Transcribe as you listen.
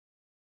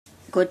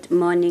Good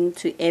morning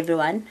to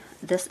everyone.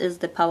 This is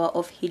the power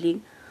of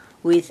healing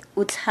with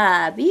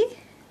Uthabi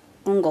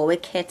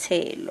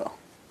Ungowekhethelo.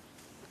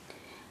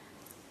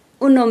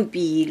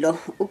 Unompilo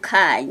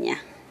ukhanya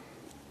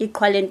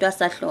ikhwalento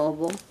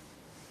asahlobo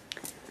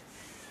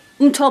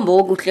umthombo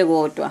okuhle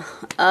kodwa.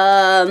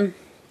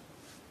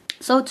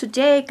 So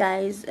today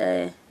guys,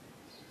 as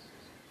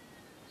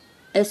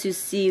you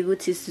see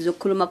ukuthi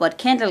sizokhuluma about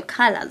candle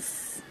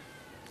colors,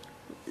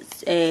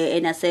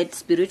 and I said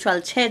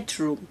spiritual chat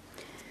room.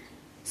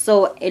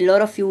 So a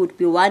lot of you would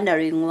be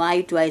wondering,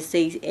 why do I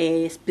say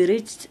a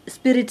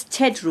spirit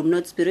chat room,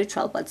 not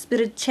spiritual, but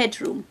spirit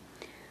chat room?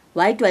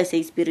 Why do I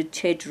say spirit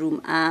chat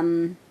room?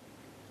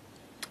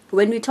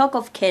 When we talk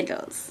of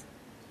candles,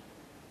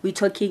 we're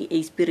talking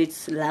a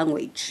spirit's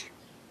language.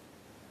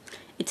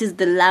 It is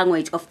the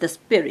language of the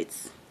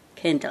spirits,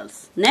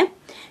 candles, ne?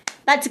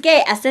 But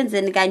ke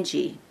asenzeni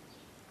kanje.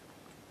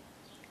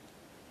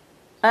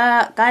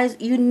 Guys,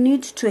 you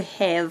need to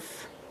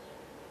have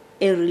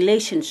a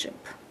relationship.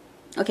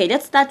 Okay,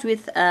 let's start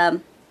with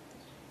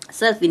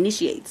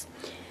self-initiates.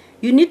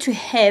 You need to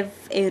have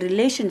a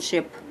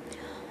relationship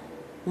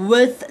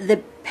with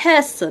the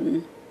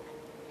person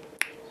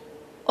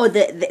or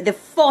the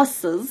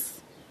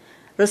forces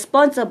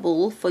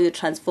responsible for your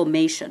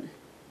transformation.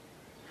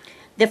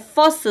 The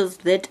forces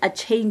that are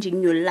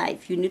changing your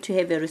life. You need to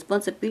have a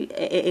relationship,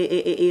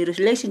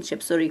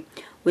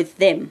 with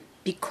them.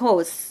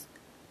 Because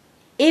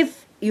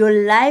if your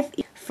life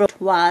is from what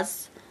it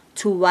was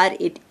to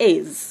what it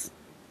is,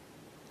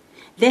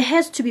 there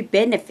has to be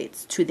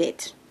benefits to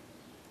that.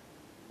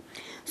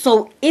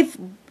 So if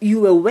you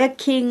were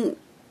working,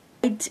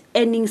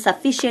 earning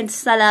sufficient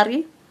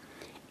salary,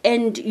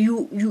 and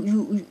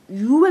you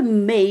were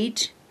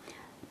made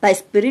by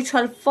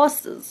spiritual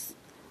forces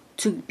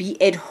to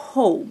be at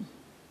home,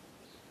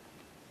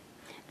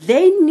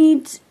 you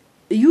need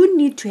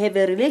to have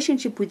a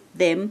relationship with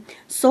them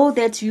so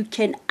that you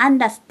can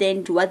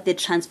understand what the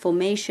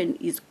transformation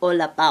is all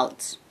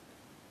about.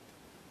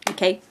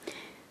 Okay?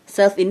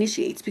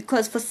 Self-initiates,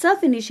 because for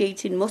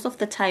self-initiating, most of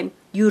the time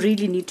you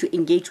really need to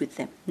engage with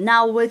them.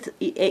 Now with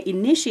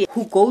initiate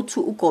who go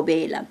to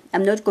Ukuphahla,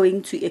 I'm not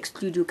going to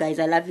exclude you guys,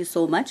 I love you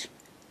so much.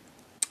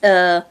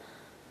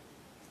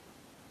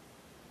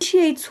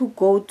 Initiates who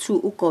go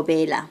to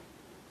Ukuphahla,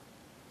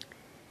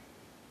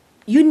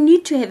 you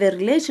need to have a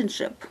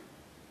relationship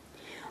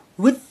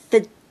with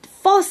the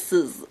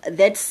forces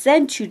that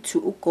sent you to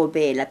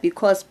Ukuphahla,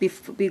 because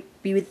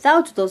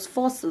without those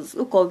forces,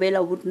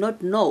 Ukuphahla would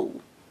not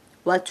know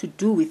what to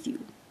do with you.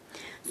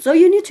 So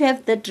you need to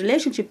have that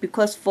relationship,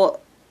 because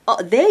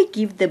they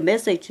give the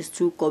messages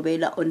to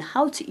Ukuphahla on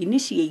how to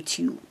initiate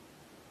you.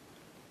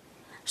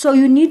 So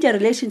you need a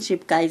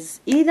relationship,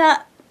 guys. Either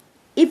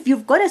if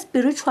you've got a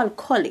spiritual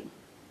calling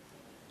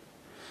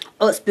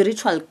or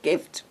spiritual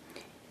gift,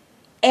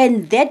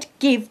 and that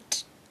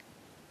gift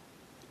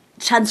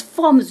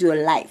transforms your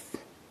life,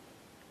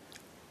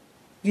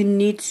 you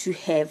need to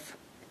have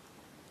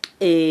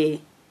a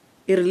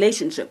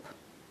relationship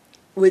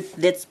with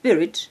that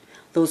spirit,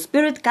 those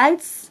spirit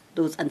guides,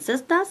 those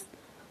ancestors,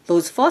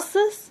 those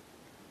forces,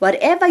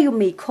 whatever you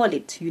may call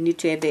it. You need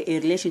to have a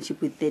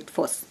relationship with that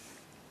force.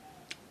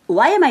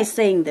 Why am I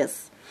saying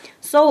this?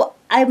 So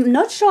I'm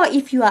not sure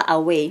if you are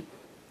aware,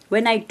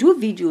 when I do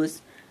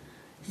videos,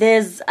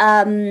 there's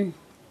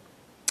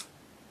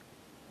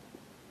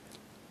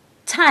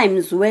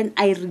times when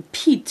I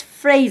repeat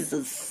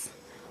phrases,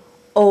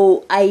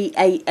 or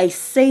I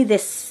say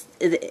this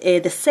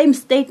the same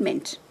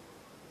statement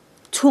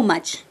too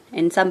much,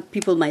 and some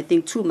people might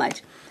think too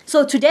much.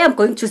 So today I'm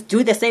going to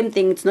do the same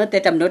thing. It's not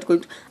that I'm not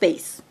going to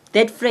space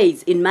that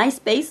phrase in my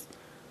space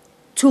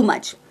too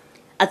much.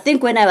 I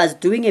think when I was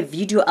doing a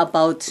video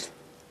about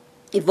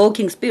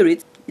evoking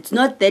spirits, it's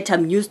not that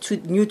I'm new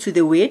to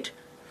the word,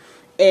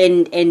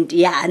 and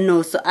yeah,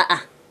 no. So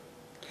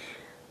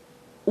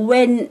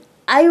when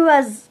I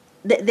was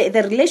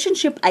the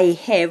relationship I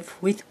have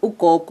with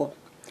Ugogo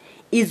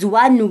is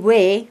one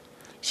where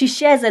she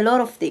shares a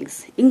lot of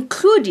things,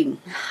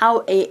 including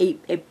how a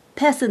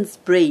person's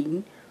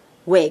brain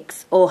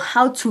works, or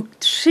how to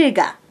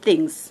trigger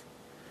things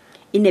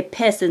in a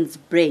person's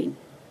brain.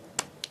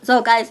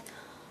 So guys,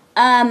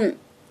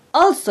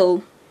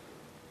 also,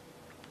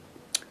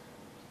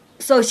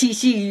 so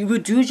she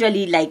would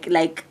usually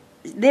like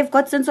they've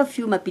got sense of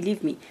humor,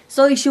 believe me.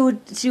 So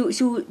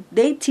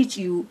they teach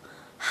you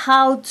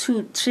how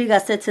to trigger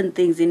certain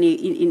things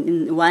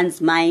in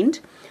one's mind.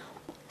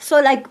 So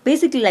like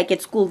basically like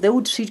at school, they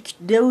would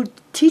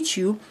teach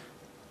you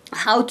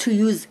how to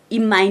use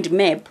e-mind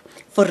map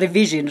for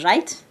revision,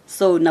 right?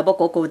 So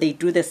Nabokoko, they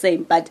do the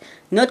same, but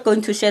not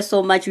going to share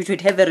so much. You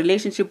should have a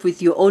relationship with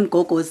your own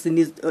gogos in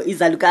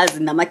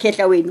Izalukazi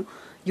namakhetla wenu.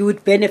 You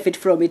would benefit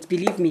from it,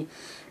 believe me.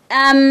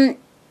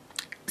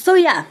 So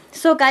yeah,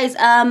 so guys,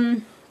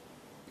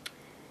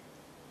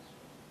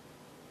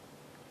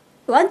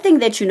 one thing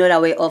that you're not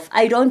aware of,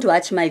 I don't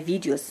watch my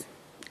videos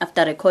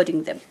after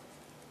recording them.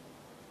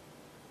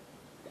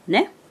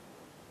 Ne?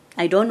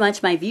 I don't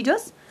watch my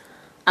videos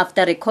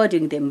after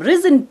recording them.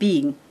 Reason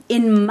being,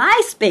 in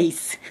my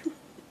space,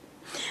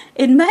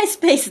 in my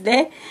space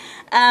there,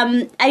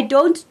 I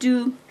don't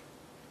do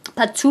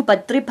part 2,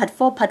 part 3, part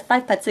 4, part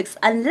 5, part 6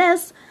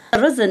 unless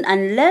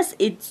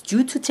it's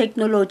due to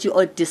technology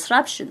or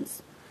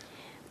disruptions.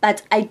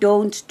 But I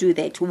don't do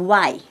that.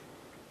 Why?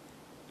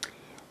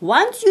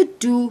 Once you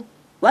do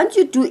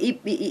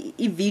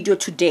a video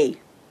today,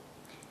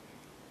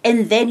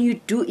 and then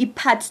you do a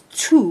part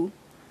 2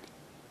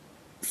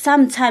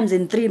 sometimes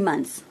in 3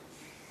 months,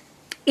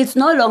 it's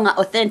no longer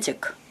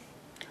authentic,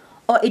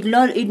 or it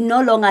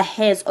no longer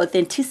has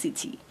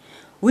authenticity,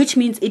 which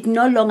means it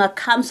no longer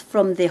comes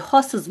from the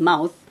horse's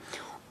mouth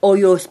or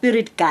your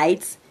spirit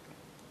guides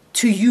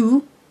to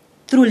you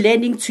through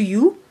learning to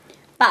you,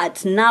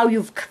 but now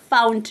you've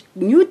found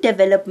new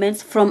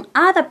developments from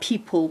other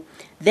people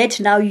that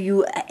now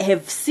you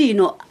have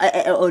seen or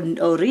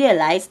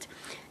realized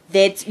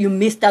that you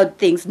missed out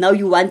things. Now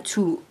you want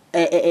to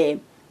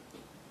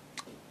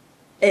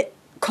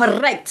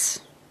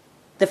correct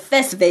the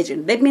first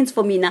version. That means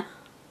for me now,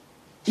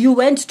 you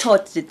weren't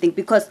taught the thing,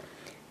 because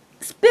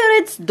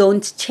spirits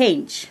don't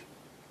change.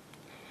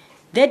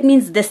 That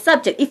means the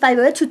subject, if I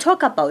were to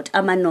talk about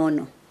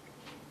Amanono,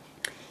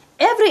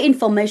 every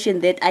information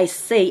that I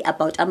say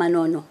about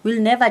Amanono will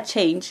never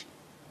change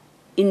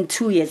in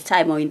 2 years'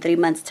 time or in 3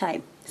 months'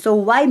 time. So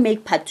why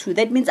make part 2?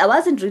 That means I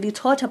wasn't really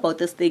taught about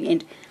this thing,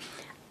 and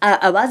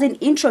I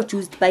wasn't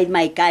introduced by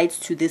my guides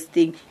to this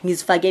thing,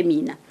 Ms.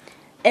 Fagemina.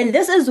 And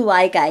this is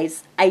why,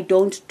 guys, I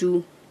don't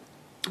do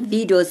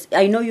videos.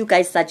 I know you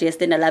guys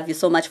suggest, and I love you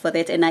so much for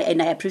that, and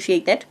I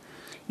appreciate that.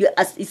 You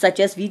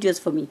suggest videos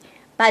for me.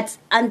 But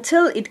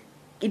until it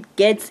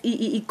gets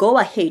go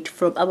ahead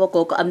from our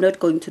gogo, I'm not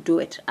going to do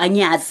it.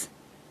 Anyaz.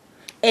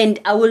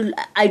 And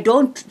I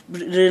don't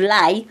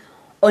rely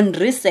on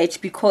research,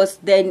 because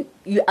then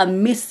you are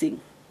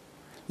missing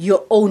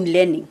your own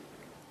learning.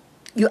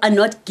 You are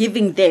not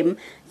giving them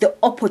the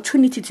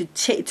opportunity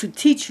to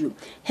teach you.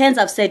 Hence,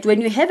 I've said, when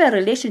you have a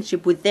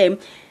relationship with them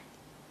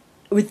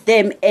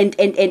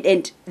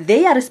and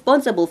they are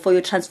responsible for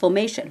your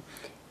transformation,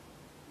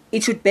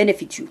 it should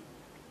benefit you.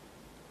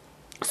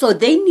 So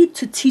they need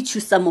to teach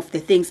you some of the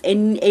things,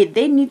 and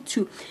they need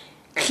to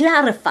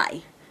clarify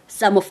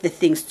some of the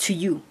things to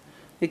you.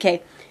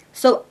 Okay,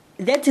 so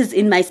that is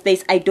in my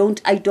space. I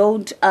don't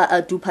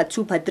do part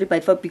 2, part 3,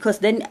 part 4, because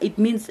then it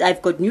means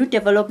I've got new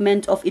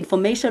development of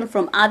information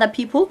from other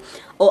people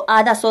or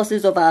other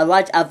sources of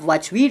I've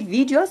watched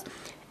videos.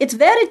 It's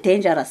very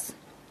dangerous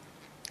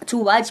to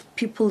watch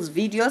people's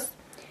videos,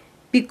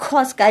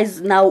 because,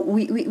 guys, now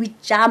we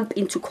jump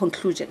into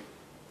conclusion.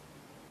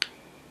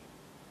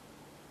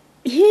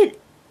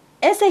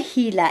 As a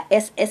healer,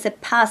 as a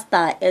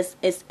pastor, as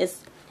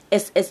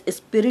a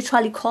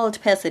spiritually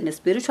called person, a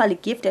spiritually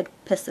gifted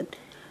person,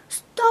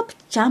 stop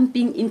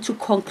jumping into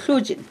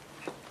conclusion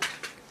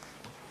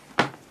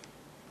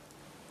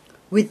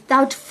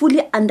without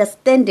fully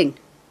understanding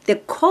the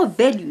core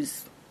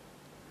values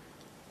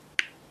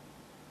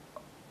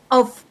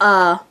of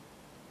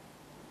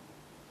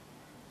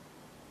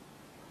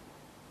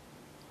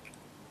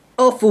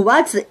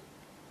what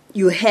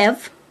you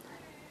have.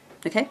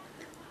 Okay,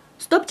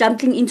 stop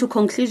jumping into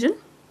conclusion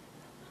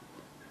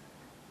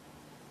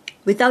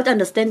without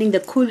understanding the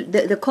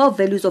core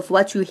values of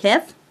what you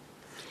have,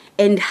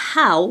 and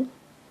how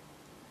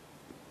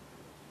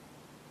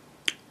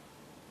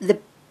the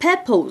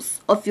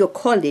purpose of your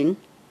calling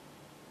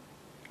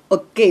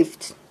or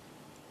gift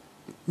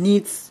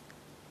needs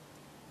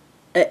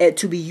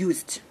to be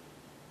used.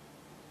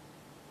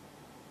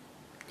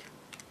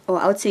 Or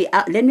I would say,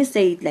 let me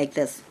say it like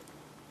this.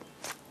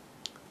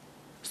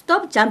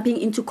 Stop jumping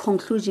into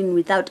conclusion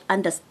without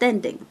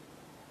understanding.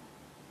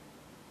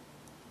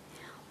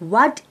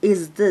 What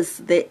is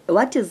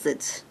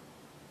it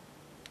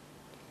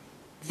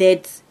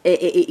that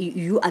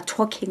you are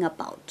talking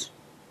about?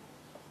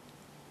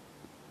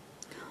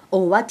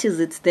 Or what is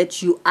it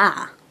that you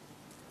are?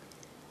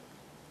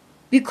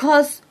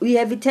 Because we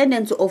have a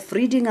tendency of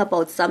reading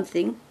about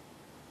something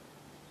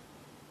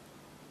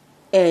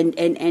and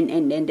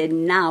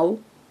now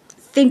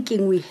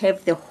thinking we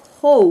have the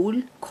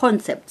whole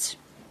concept.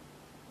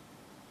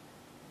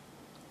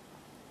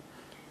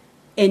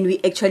 And we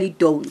actually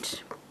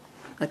don't.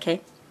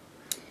 Okay?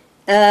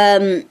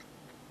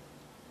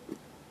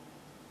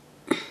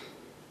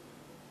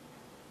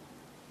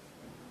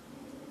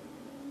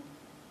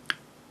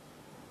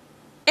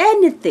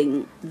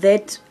 Anything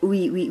that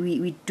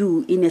we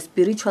do in a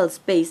spiritual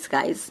space,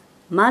 guys,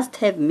 must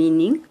have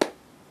meaning,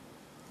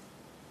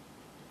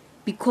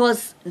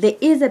 because there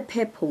is a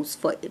purpose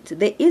for it.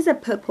 There is a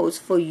purpose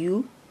for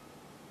you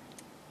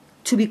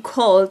to be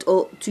called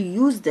or to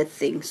use that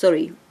thing.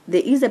 Sorry,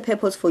 there is a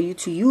purpose for you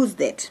to use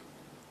that.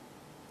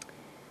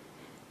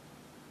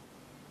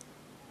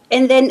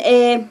 And then,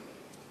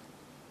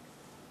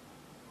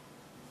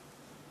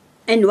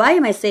 and why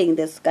am I saying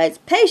this, guys?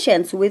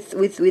 Patience with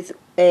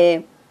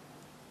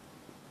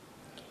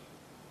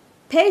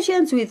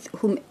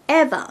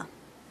whomever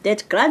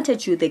that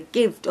granted you the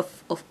gift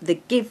of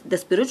the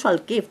spiritual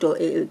gift, or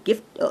a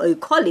gift or a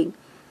calling,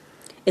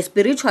 a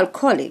spiritual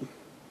calling,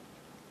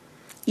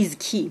 is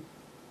key.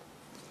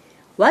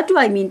 What do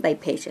I mean by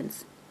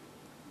patience?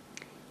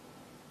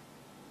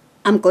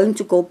 I'm going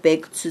to go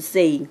back to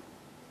saying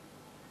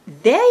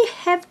they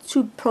have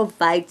to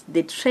provide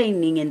the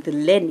training and the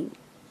learning.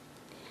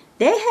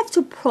 They have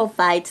to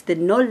provide the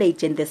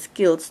knowledge and the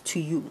skills to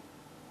you.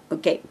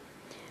 Okay?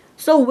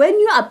 So when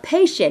you are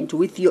patient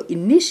with your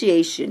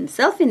initiation,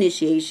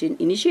 self-initiation,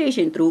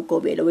 initiation through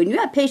Ukobela, when you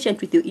are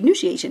patient with your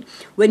initiation,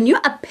 when you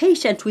are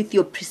patient with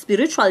your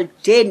spiritual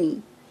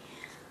journey,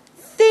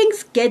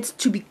 things get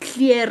to be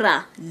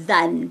clearer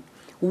than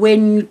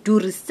when you do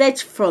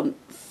research from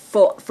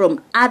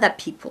other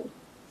people.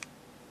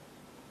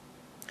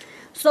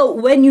 So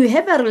when you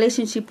have a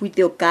relationship with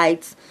your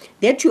guides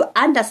that you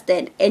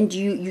understand, and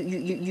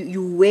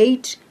you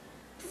wait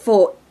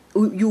for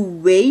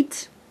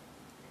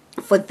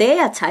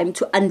their time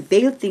to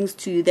unveil things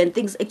to you, then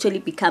things actually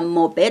become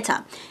more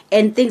better,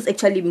 and things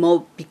actually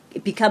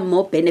become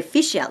more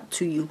beneficial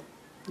to you.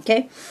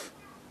 Okay?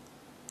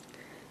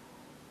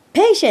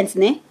 Patience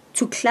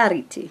to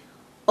clarity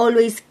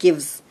always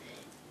gives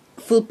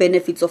full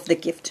benefits of the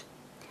gift.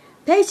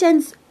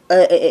 Patience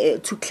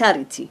to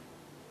clarity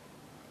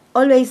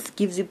always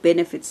gives you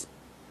benefits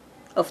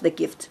of the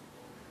gift.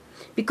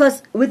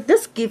 Because with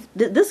this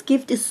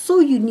gift is so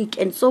unique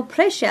and so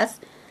precious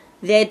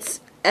that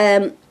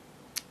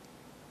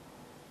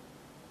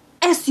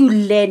as you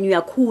learn, you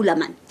are cooler,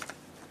 man.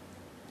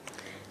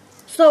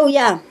 So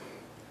yeah,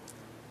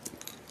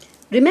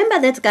 remember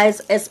that, guys,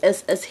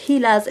 as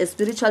healers, as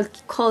spiritual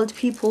called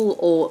people,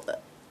 or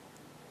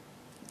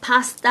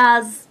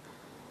pastors,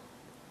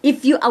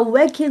 if you are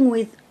working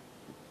with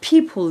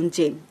people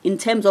in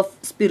terms of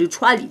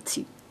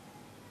spirituality,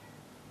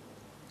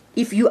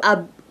 if you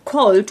are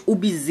called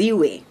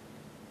ubiziwe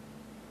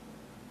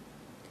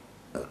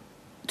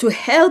to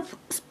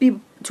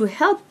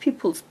help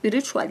people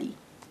spiritually,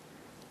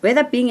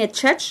 whether being a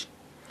church,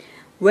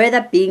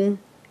 whether being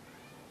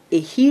a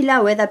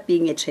healer, whether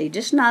being a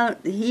traditional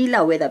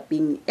healer, whether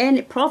being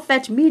any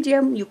prophet,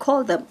 medium, you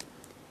call them,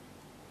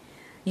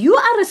 you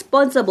are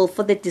responsible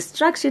for the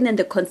destruction and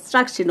the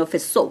construction of a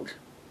soul.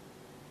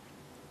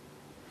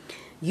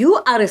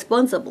 You are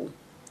responsible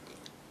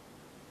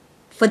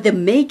for the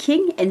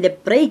making and the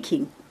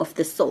breaking of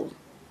the soul.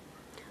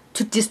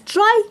 To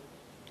destroy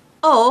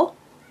or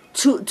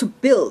to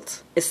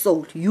build a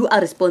soul, you are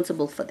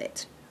responsible for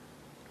that.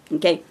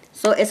 Okay,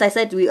 so as I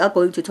said, we are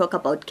going to talk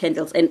about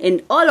candles,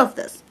 and all of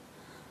this,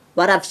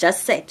 what I've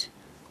just said,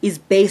 is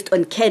based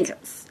on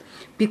candles.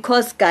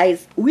 Because,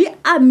 guys,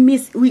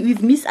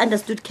 we've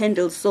misunderstood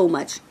candles so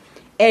much,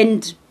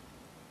 and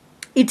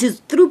it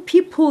is through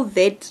people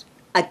that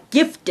are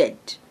gifted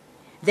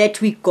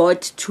that we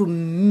got to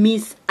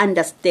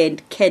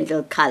misunderstand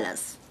candle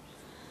colors.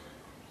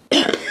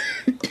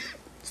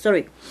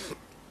 Sorry.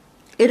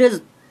 It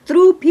is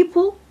through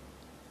people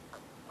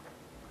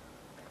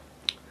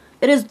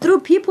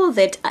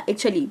that are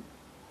actually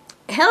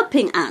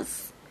helping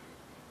us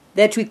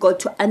that we got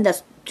to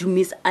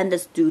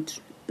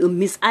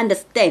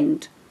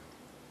misunderstand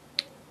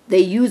the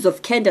use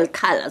of candle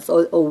colors,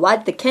 or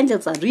what the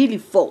candles are really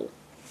for.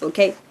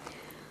 Okay,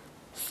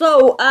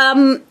 so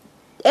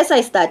as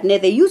I start now,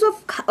 the use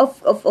of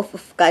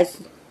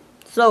guys.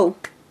 So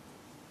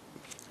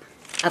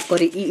I've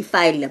got an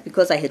e-file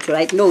because I had to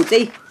write notes.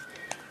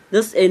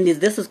 This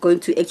is going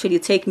to actually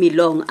take me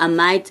long. I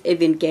might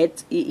even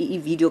get a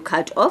video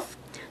cut off.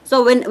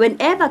 So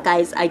whenever,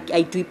 guys, I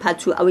do part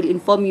 2, I will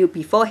inform you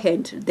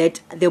beforehand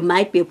that there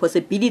might be a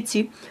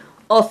possibility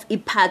of a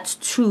part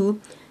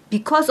 2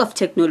 because of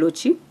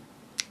technology,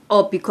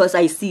 or because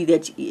I see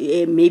that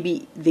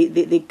maybe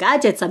the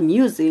gadgets I'm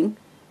using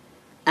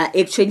are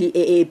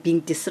actually being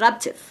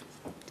disruptive.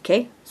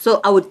 Okay, so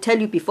I would tell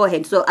you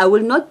beforehand. So I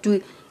will not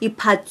do a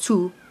part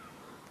 2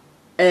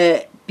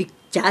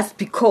 just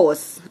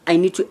because I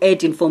need to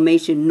add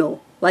information. No,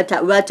 what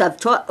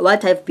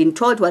I've been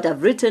taught, what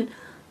I've written,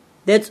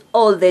 that's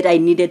all that I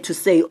needed to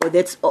say, or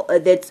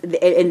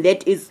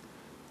that is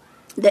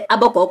the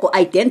Abokoko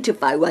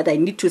identify what I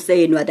need to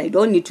say and what I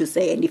don't need to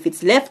say. And if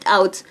it's left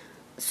out,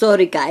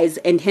 sorry, guys,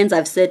 and hence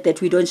I've said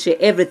that we don't share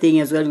everything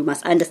as well. You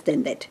must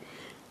understand that.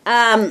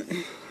 Have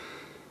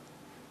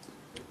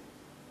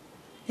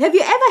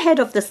you ever heard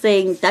of the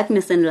saying,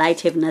 darkness and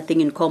light have nothing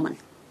in common?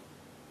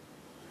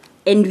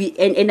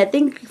 And I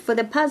think for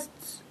the past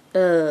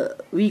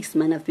weeks,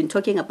 man, I've been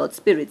talking about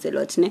spirits a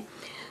lot.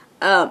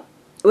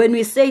 When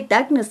we say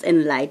darkness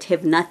and light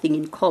have nothing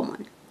in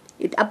common,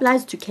 it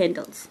applies to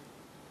candles.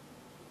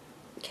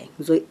 Okay,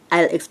 so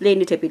I'll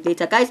explain it a bit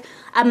later. Guys,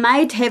 I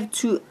might have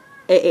to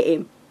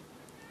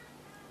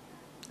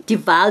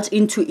divulge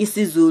into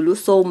isiZulu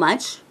so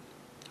much,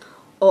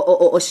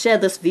 or share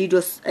this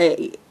videos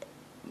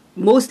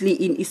mostly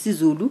in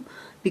isiZulu,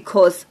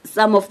 because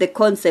some of the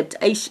concept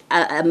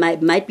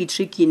might be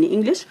tricky in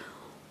English,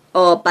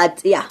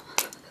 but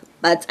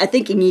I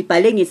think in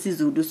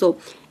isiZulu. So,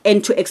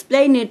 and to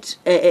explain it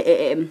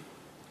to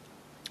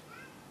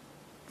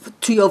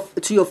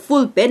your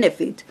full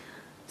benefit,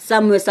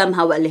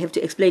 somehow I'll have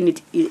to explain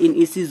it in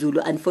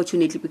isiZulu,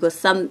 unfortunately, because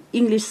some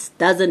English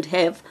doesn't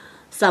have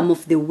some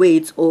of the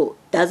words or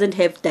doesn't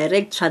have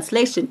direct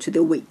translation to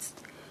the words.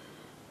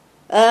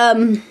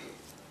 When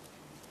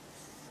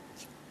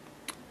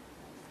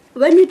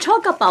we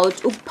talk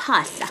about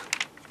Ukuphahla,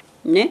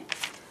 ne?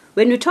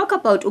 When we talk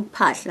about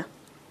Ukuphahla,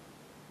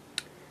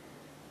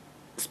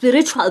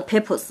 spiritual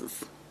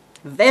purposes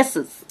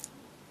versus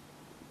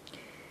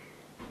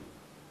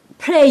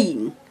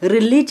praying,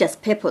 religious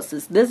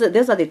purposes, those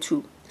are the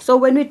two. So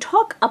when we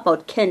talk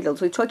about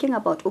candles, we're talking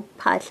about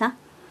Ukuphahla,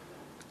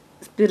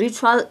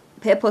 spiritual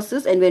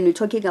purposes, and when we're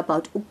talking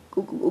about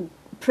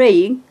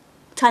praying,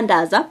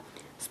 tandaza,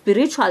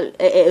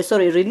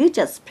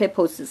 religious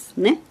purposes,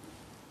 ne?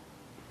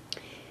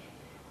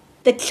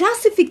 The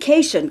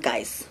classification,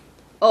 guys.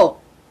 The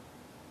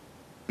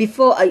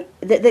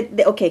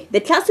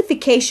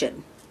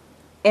classification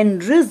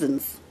and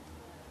reasons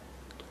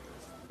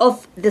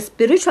of the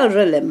spiritual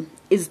realm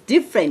is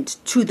different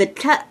to the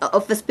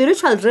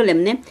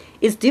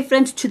is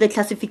different to the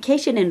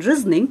classification and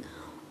reasoning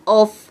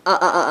of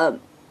the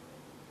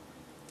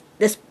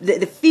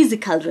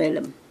physical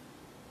realm.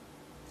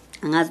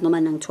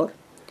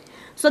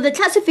 So the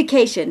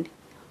classification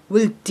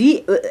will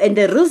and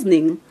the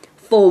reasoning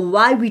for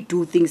why we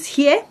do things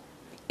here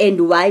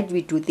and why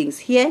we do things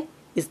here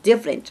is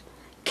different.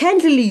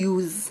 Candle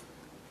use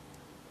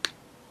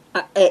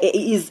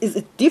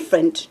is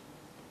different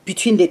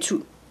between the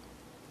two.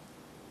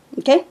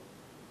 Okay?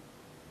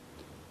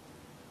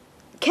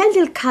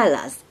 Candle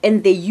colors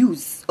and the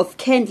use of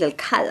candle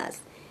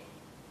colors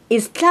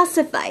is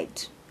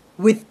classified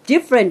with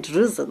different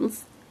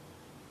reasons,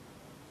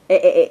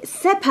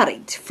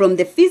 separate from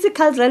the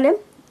physical realm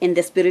and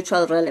the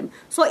spiritual realm.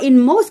 So in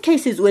most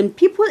cases, when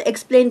people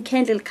explain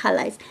candle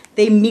colors,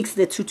 they mix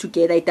the two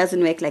together. It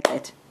doesn't work like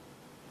that.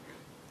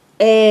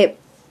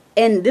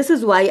 And this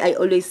is why I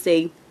always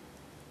say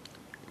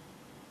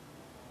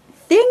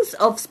things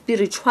of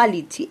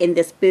spirituality and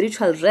the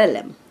spiritual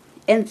realm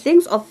and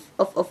things of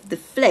the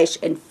flesh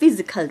and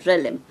physical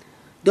realm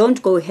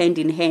don't go hand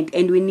in hand,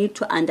 and we need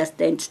to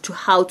understand to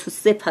how to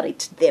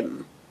separate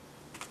them.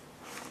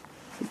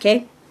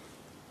 Okay?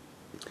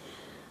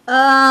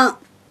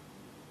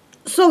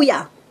 So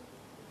yeah,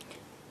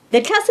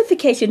 the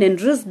classification and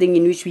reasoning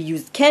in which we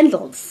use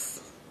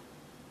candles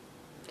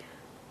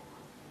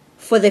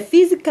for the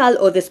physical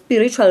or the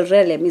spiritual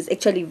realm is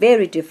actually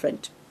very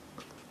different.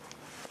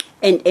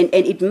 And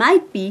it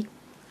might be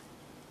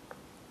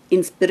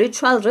in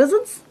spiritual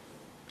reasons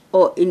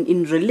or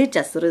in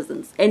religious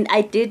reasons. And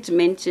I did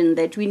mention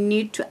that we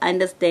need to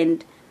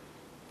understand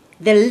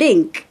the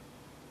link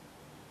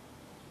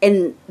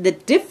and the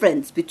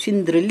difference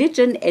between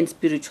religion and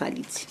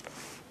spirituality.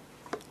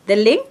 The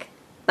link,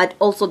 but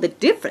also the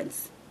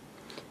difference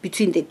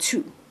between the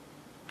two,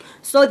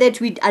 so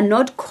that we are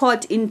not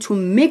caught into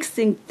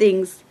mixing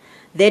things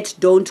that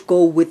don't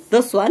go with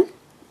this one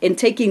and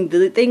taking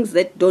the things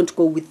that don't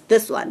go with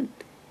this one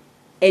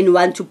and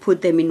want to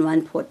put them in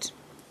one pot.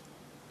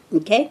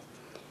 Okay?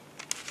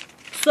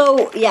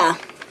 So, yeah,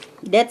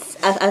 that's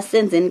a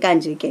sense in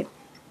kanji, okay?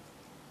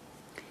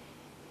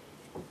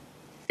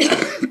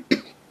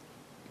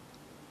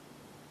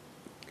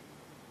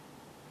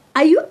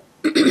 Are you...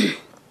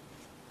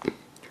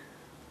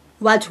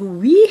 What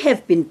we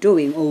have been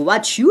doing, or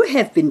what you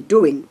have been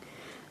doing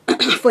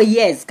for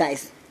years,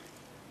 guys,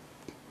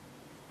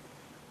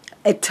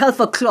 at 12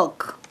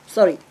 o'clock,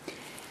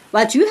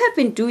 what you have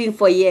been doing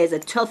for years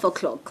at 12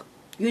 o'clock,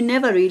 you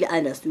never really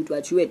understood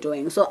what you were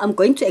doing. So I'm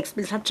going to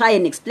try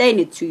and explain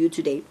it to you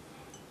today,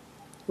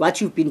 what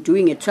you've been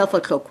doing at 12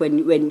 o'clock when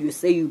you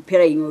say you're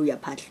praying or you're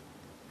party.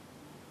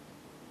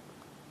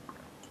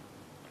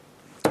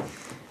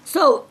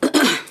 So,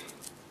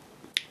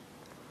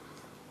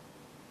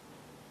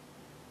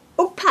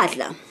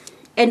 Ukuphahla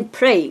and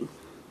praying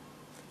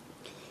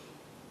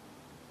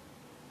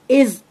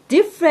is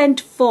different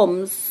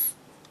forms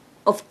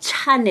of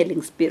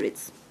channeling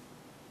spirits.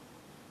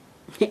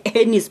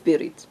 Any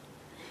spirit.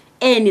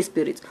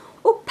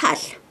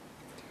 Ukuphahla,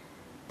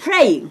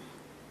 praying.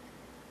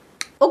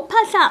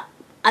 Ukuphahla,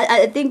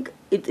 I think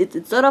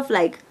it's sort of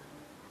like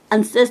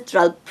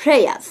ancestral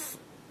prayers,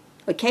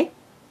 okay?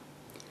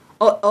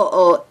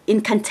 Or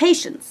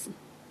incantations.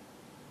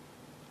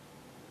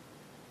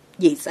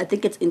 Yes, I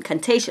think it's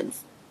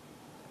incantations.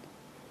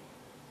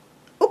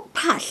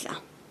 Ukuphahla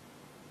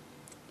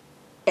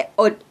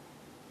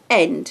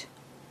and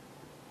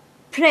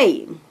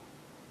praying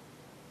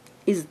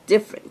is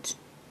different.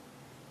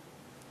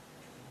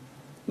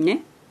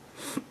 Ne?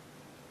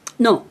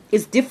 No,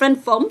 it's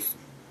different forms.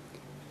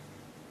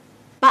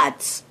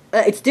 But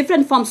it's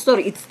different forms.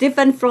 It's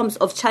different forms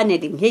of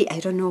channeling. Hey, I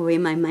don't know where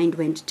my mind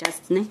went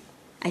just. Ne?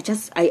 I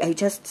just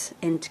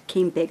and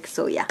came back.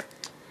 So yeah.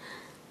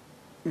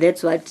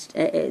 That's what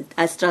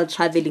astral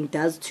traveling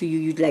does to you.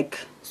 You like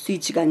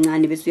switch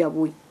kancane bese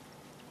uyabuya.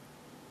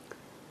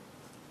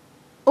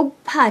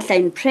 Ukuphahla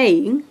and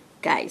praying,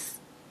 guys,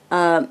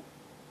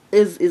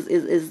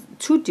 is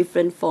two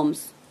different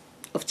forms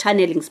of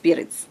channeling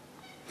spirits.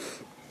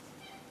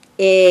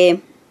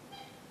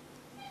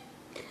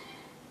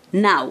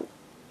 Now,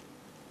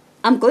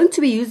 I'm going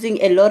to be using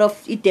a lot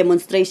of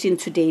demonstration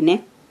today,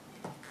 ne?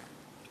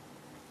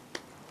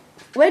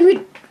 When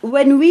we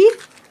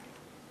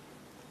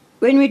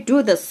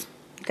do this,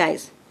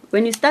 guys,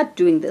 when you start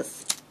doing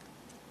this,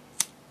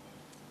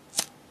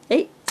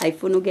 hey, I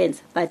phone again.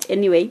 But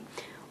anyway,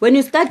 when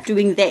you start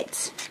doing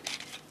that,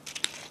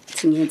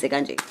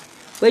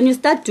 when you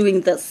start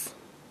doing this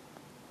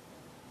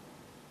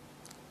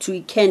to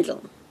a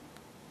candle,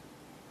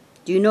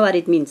 do you know what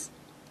it means?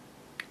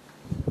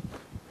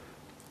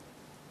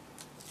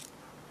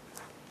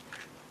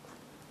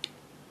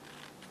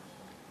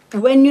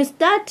 When you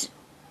start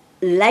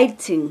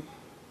lighting,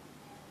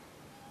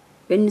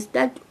 when you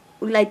start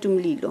lighting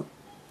umlilo,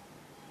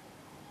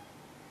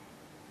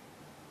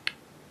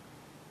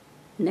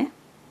 ne?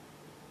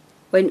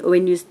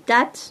 When you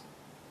start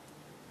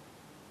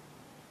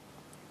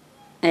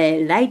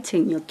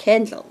lighting your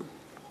candle,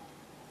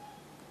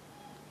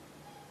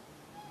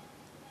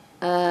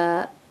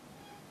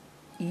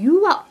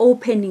 you are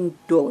opening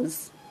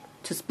doors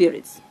to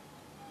spirits.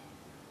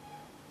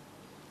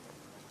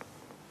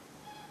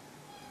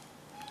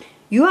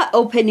 You are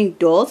opening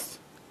doors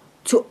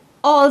to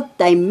all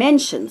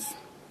dimensions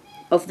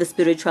of the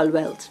spiritual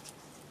world.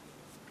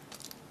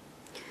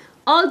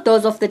 All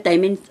doors of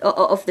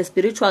the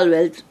spiritual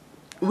world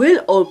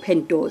will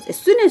open doors as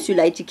soon as you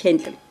light your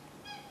candle.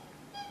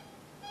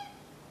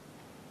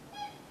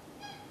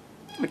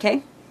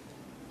 Okay?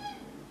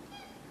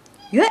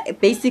 You are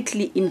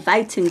basically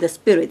inviting the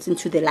spirits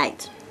into the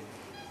light.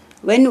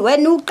 When you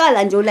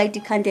light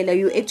the candle,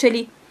 you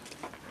actually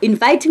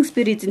inviting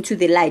spirits into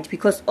the light,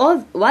 because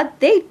all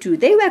what they do,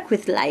 they work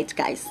with light,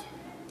 guys,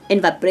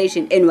 and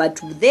vibration. And what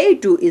they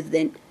do is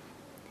then,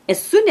 as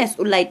soon as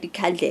you light the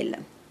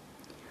candle,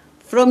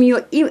 from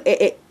your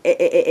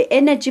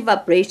energy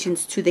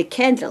vibrations to the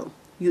candle,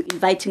 you're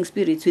inviting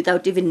spirits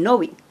without even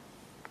knowing.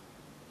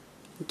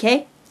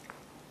 Okay?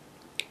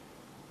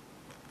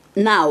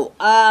 Now,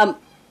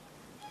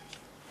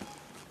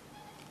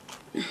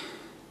 the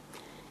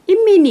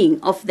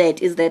meaning of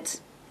that is that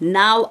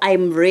now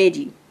I'm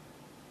ready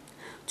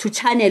to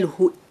channel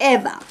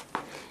whoever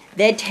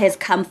that has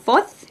come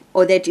forth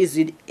or that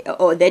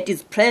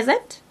is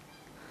present.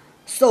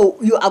 So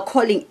you are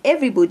calling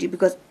everybody,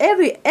 because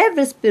every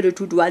spirit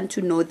would want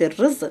to know the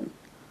reason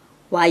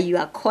why you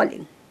are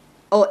calling,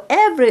 or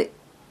every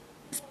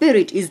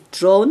spirit is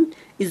drawn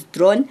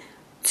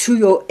to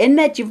your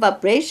energy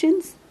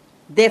vibrations,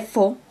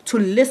 therefore to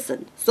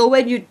listen. So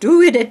when you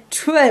do it at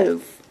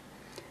 12,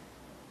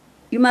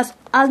 you must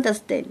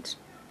understand,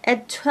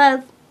 at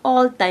 12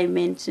 all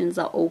dimensions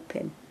are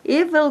open.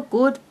 Evil,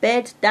 good,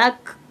 bad,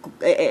 dark,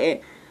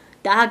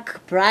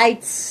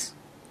 bright,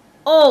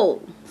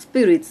 all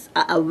spirits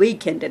are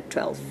awakened at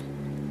 12.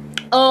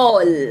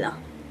 All.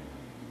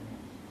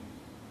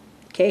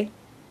 Okay?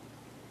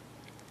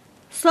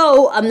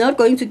 So I'm not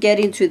going to get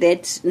into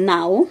that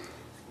now.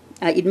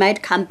 It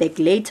might come back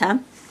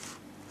later.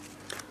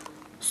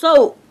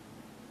 So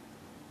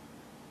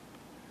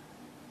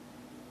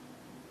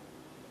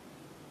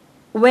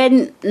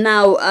when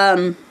now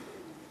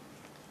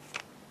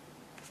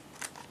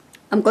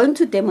I'm going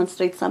to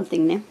demonstrate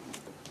something ne,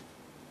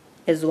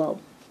 as well.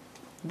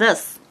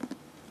 This,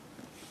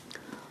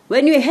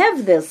 when you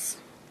have this,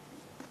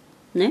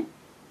 ne,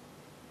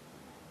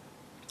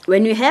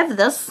 when you have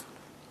this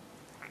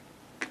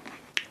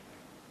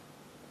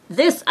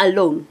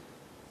alone,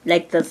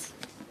 like this,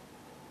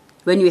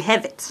 when you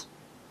have it,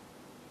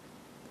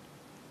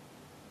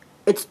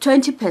 it's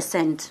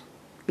 20%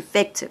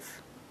 effective.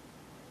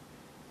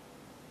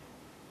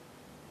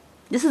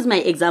 This is my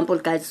example,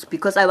 guys,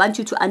 because I want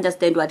you to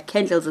understand what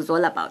candles is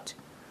all about.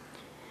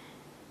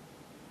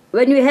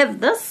 When you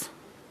have this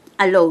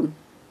alone,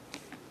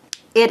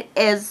 it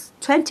is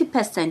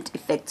 20%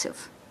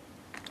 effective.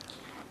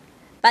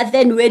 But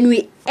then when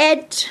we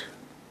add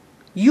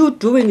you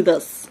doing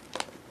this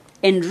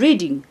and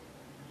reading,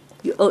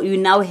 you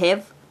now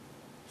have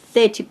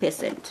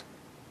 30%.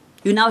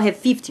 You now have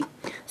 50.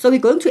 So we're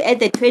going to add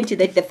the 20,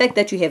 that the fact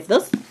that you have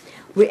this.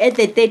 We add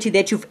the 30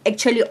 that you've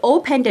actually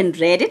opened and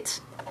read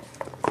it.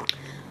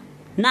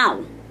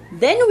 Now,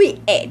 then we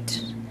add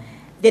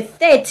the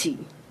 30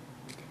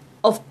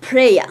 of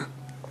prayer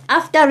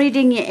after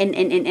reading it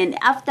and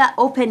after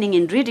opening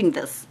and reading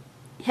this.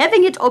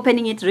 Having it,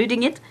 opening it,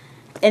 reading it,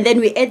 and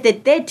then we add the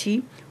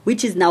 30,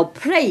 which is now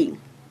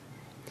praying.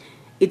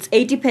 It's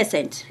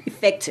 80%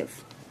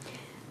 effective.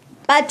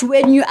 But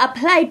when you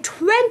apply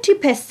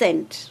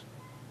 20%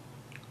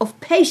 of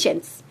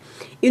patience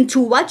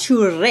into what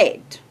you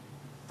read,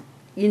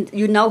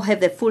 you now have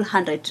the full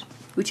 100,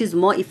 which is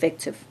more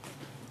effective.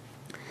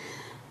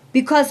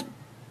 Because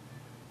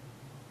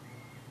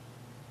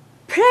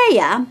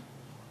prayer,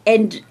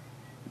 reading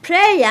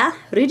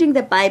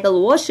the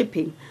Bible,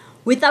 worshiping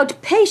without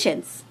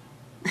patience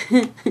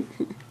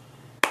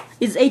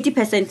is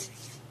 80%.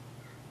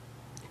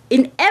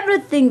 In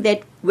everything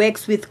that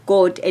works with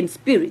God and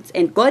spirits,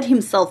 and God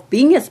himself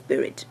being a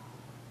spirit,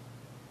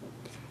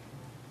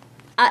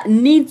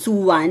 needs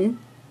one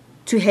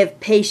to have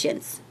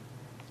patience.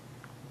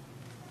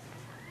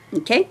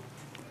 Okay?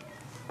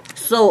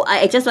 So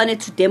I just wanted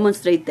to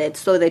demonstrate that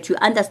so that you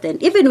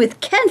understand. Even with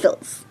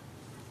candles,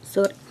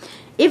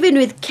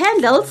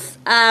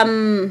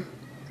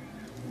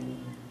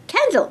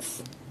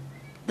 candles,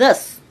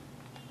 this,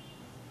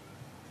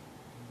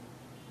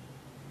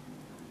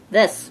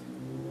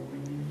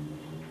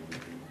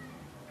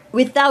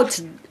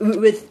 without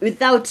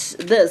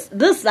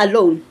this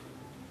alone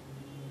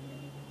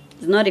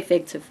is not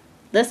effective.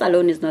 This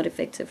alone is not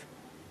effective.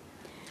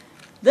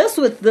 This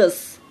with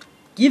this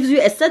gives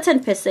you a certain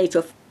percentage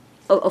of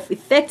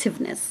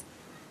effectiveness.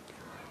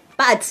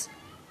 But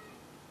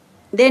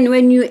then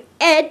when you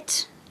add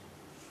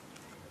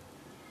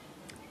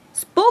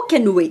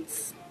spoken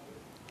words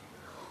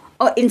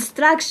or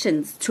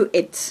instructions to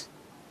it,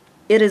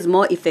 it is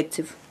more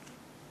effective.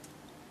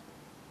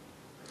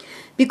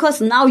 Because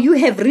now you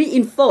have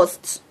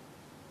reinforced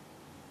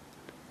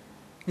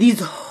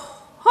these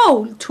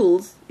whole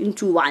tools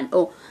into one.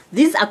 Or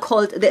these are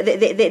called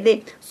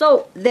the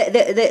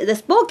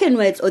spoken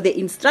words or the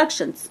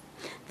instructions,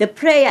 the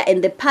prayer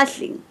and the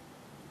pathing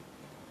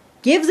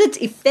gives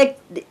it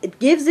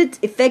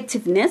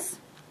effectiveness.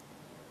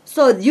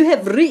 So you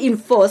have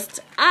reinforced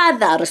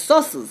other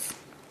resources.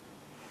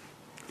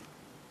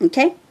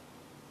 Okay?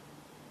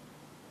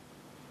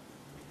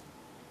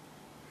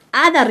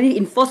 Other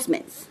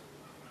reinforcements.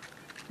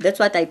 That's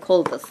what I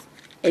call this.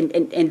 And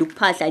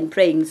Ukuphahla and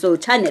praying, so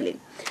channeling.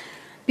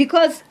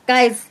 Because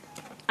guys,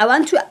 I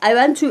want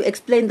to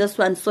explain this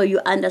one so you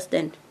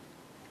understand.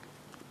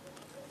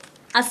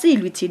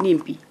 Asilwithi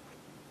nimpi.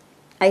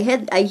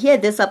 I hear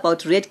this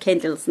about red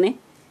candles, ne?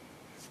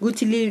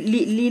 Guthi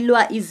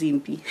lilwa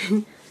izimpi.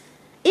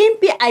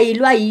 Impi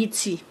ayilwa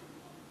yithi.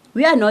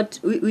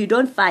 We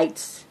don't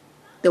fight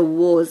the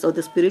wars or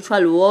the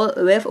spiritual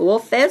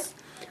warfares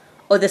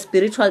or the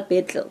spiritual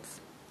battles.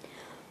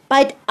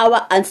 But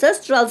our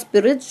ancestral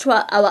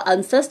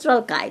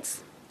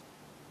guides,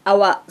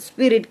 our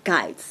spirit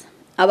guides,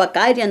 our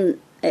guardian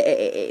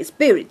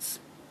spirits,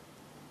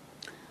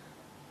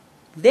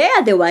 they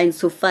are the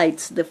ones who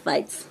fight the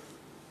fights.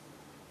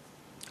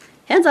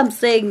 Hence I'm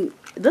saying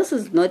this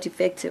is not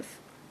effective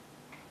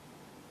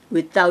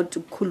without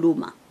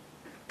kuluma.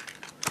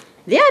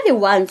 They are the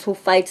ones who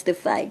fight the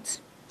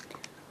fight.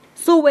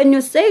 So when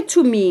you say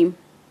to me,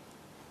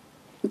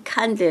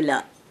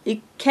 candle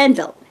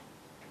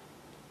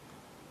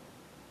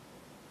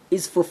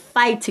is for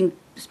fighting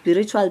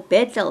spiritual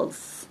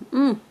battles.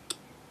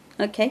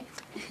 Okay.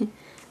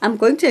 I'm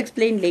going to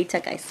explain later,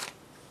 guys.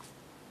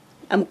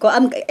 I'm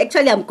going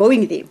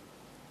there.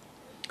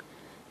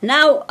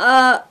 Now,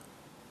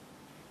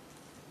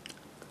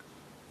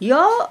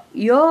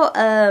 your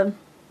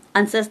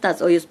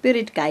ancestors or your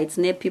spirit guides,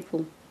 near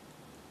people,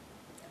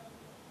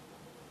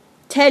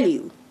 tell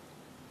you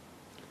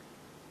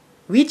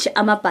which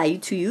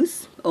amapai to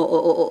use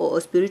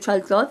or spiritual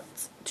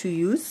cloths to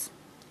use,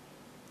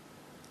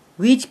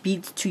 which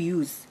beads to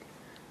use.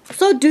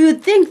 So do you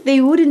think they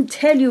wouldn't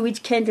tell you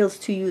which candles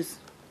to use?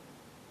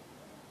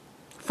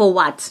 For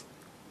what?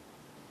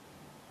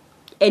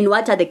 And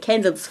what are the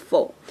candles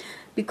for?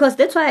 Because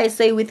that's why I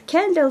say with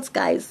candles,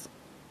 guys,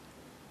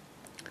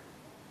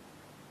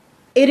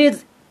 it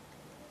is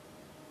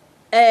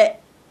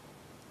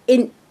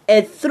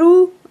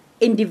through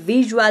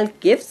individual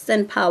gifts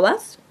and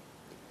powers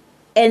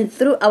and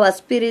through our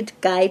spirit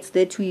guides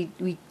that we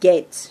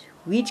get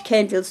which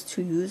candles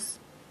to use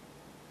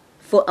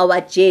for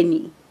our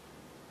journey.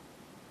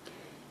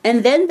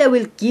 And then they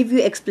will give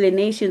you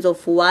explanations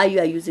of why you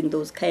are using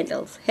those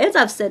candles. Hence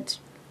I've said,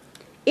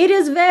 it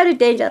is very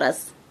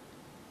dangerous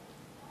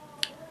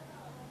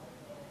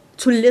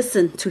to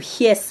listen to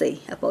hearsay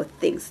about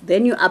things.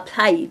 Then you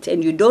apply it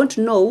and you don't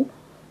know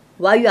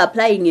why you're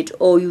applying it,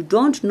 or you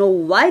don't know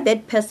why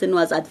that person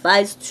was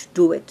advised to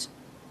do it.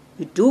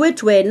 You do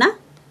it when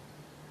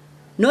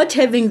not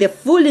having the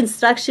full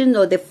instruction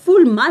or the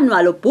full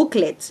manual or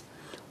booklet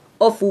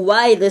of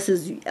why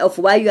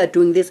you are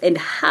doing this and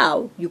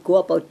how you go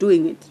about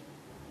doing it.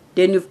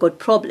 Then you've got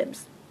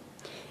problems.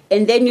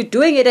 And then you're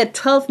doing it at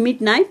 12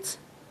 midnight,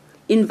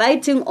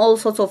 inviting all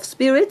sorts of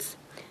spirits,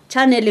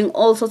 channeling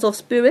all sorts of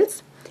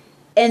spirits,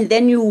 and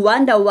then you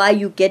wonder why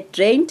you get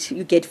drained,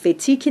 you get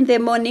fatigue in the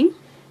morning,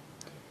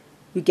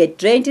 you get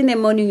drained in the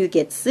morning, you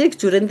get sick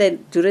during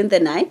the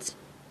night.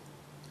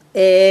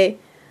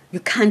 You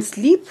can't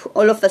sleep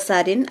all of a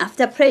sudden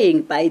after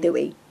praying, by the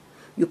way.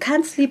 You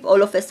can't sleep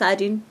all of a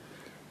sudden.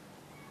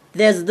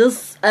 There's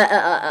this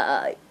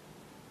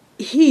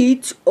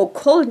heat or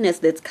coldness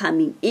that's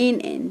coming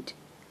in, and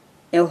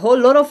a whole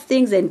lot of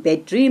things, and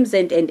bad dreams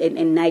and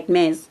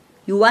nightmares.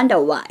 You wonder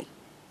why.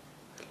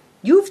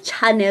 You've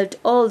channeled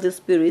all the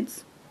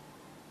spirits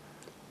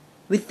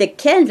with the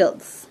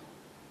candles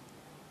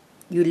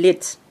you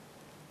lit.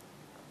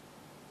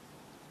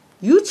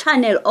 You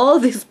channel all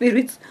the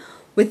spirits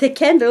with the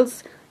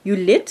candles you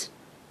lit.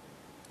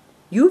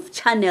 You've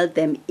channeled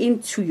them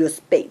into your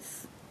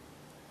space.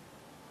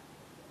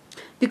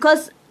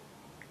 Because,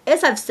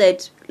 as I've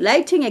said,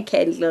 lighting a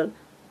candle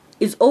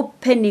is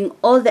opening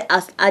all the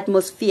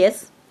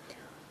atmospheres,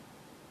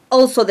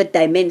 also the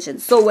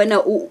dimensions. So when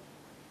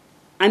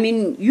I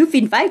mean, you've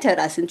invited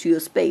us into your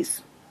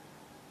space.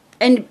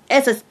 And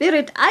as a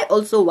spirit, I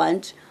also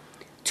want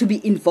to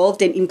be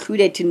involved and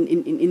included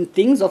in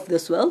things of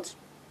this world,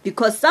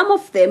 because some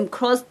of them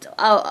crossed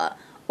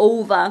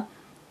over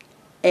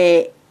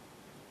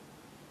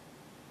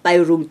by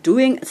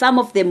wrongdoing. Some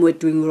of them were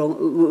doing wrong,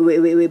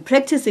 were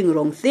practicing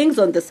wrong things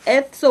on this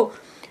earth. So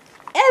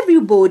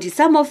everybody,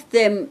 some of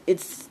them,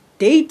 it's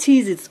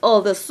deities, it's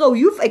all this. So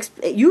you've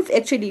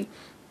actually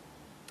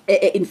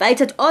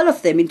invited all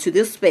of them into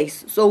this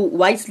space. So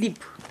why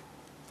sleep?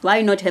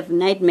 Why not have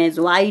nightmares?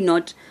 Why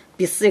not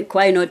be sick?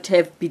 Why not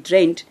be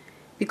drained?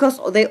 Because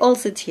they all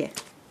sit here.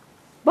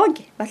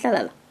 Bonke,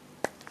 bahlalala.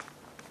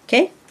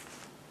 Okay?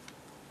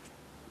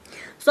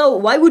 So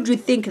why would you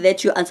think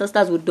that your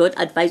ancestors would not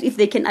advise? If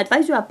they can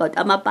advise you about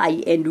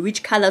amapai and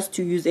which colors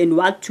to use and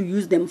what to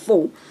use them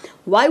for,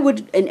 why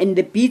would, and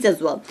the beads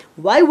as well,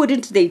 why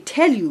wouldn't they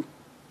tell you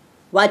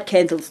what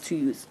candles to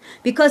use?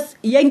 Because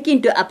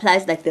Yankinto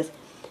applies like this.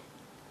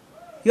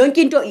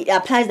 Yonkinto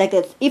applies like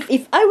this.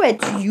 If I were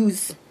to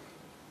use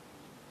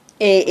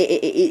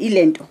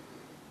ilento,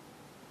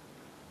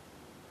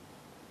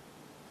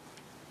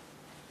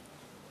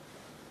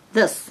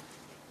 this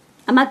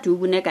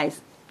amadugune,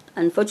 guys.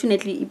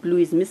 Unfortunately, blue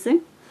is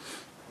missing.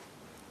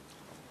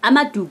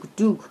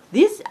 Amadug.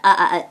 These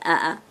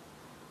are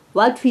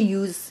what we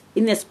use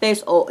in a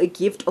space or a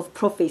gift of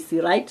prophecy,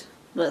 right?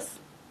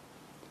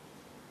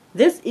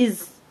 This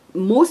is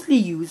mostly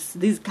used,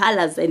 these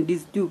colors and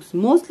these dukes,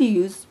 mostly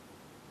used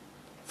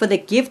for the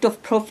gift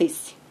of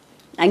prophecy.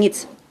 And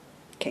it's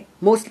okay,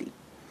 mostly.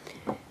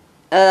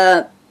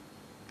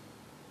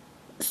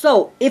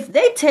 So if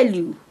they tell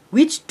you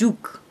which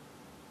duke,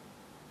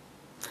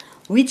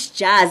 which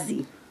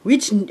jazzy,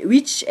 which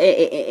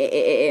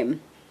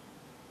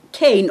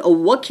cane or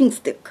walking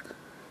stick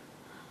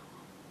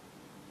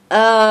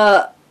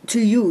to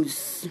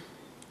use,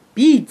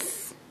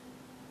 beads,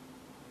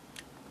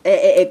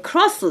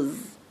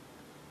 crosses,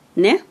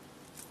 ne,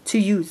 to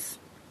use,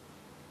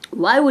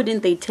 why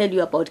wouldn't they tell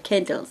you about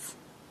candles?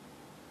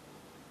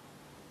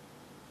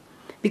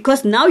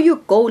 Because now you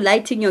go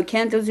lighting your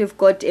candles, you've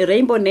got a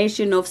rainbow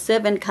nation of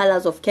 7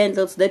 colors of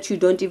candles that you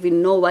don't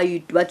even know what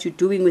you're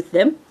doing with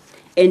them,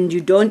 and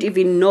you don't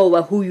even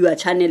know who you are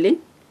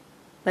channeling,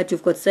 but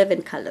you've got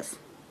 7 colors.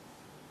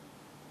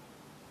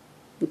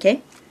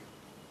 Okay?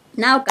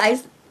 Now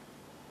guys,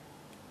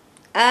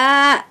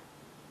 a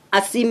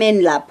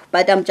semen lab,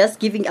 but I was just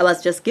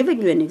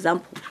giving you an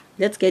example.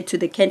 Let's get to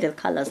the candle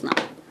colors now.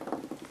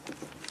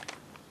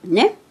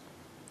 Ne?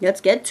 Let's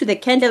get to the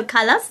candle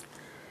colors.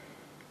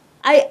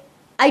 I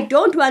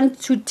don't want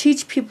to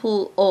teach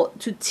people or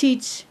to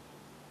teach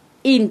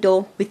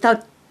Indo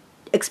without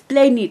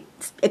explaining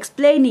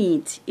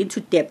it into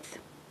depth,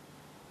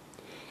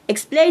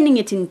 explaining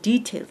it in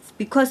details,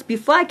 because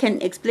before I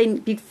can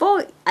explain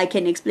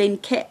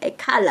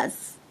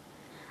colors,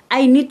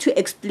 I need to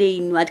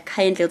explain what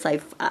candles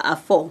are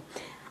for.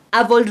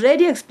 I've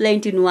already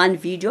explained in one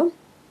video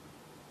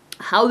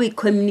how we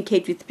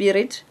communicate with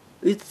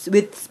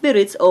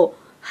spirits, or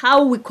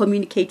how we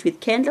communicate with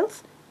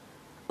candles,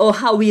 or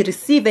how we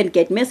receive and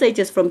get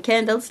messages from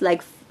candles,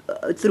 like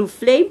through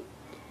flame,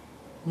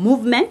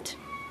 movement,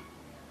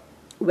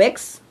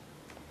 wax,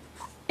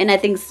 and I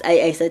think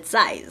I said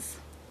size.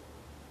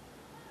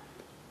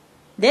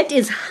 That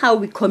is how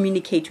we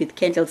communicate with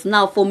candles.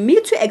 Now, for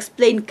me to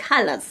explain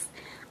colors,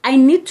 I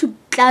need to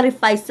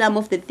clarify some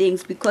of the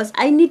things, because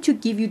I need to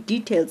give you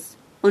details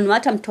on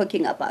what I'm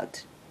talking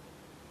about.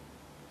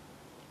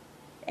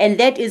 And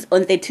that is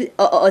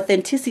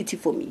authenticity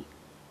for me.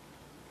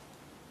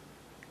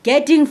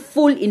 Getting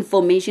full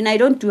information. I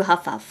don't do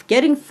half-half.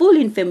 Getting full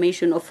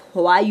information of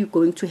why you're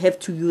going to have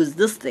to use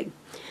this thing.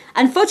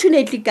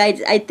 Unfortunately,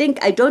 guys, I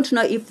don't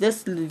know if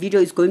this video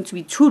is going to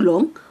be too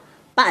long,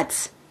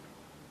 but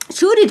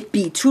should it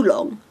be too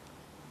long,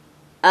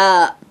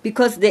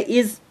 because there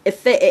is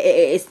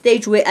a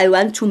stage where I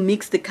want to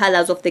mix the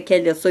colors of the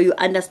candles so you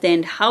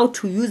understand how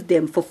to use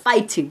them for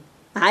fighting.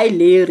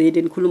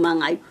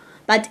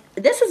 But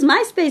this is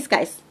my space,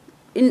 guys.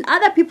 In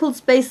other people's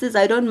spaces,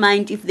 I don't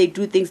mind if they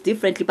do things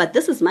differently, but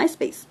this is my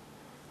space.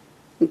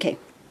 Okay.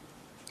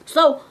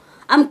 So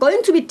I'm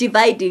going to be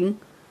dividing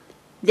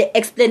the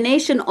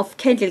explanation of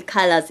candle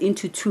colors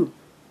into 2.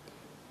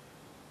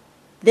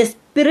 The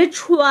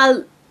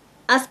spiritual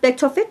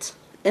aspect of it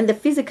and the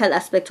physical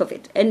aspect of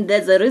it. And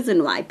there's a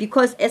reason why.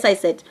 Because, as I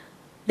said,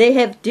 they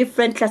have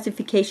different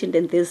classification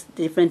and there's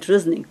different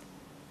reasoning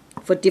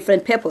for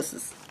different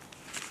purposes.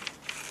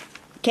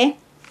 Okay?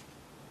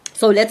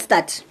 So let's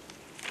start.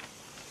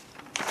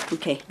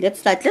 Okay, let's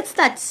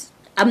start.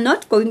 I'm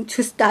not going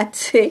to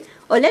start,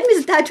 or let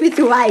me start with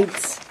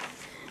white.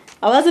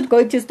 I wasn't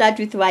going to start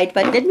with white,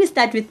 but let me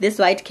start with this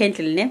white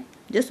candle, ne?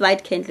 Just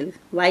white candle,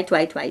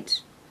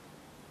 white.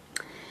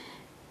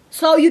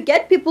 So you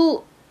get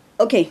people,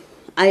 okay,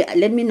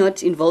 let me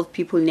not involve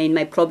people in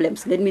my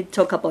problems. Let me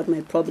talk about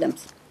my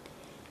problems.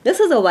 This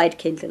is a white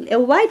candle. A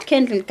white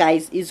candle,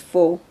 guys, is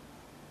for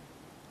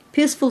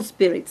peaceful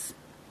spirits.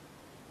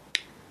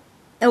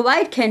 A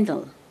white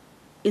candle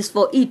is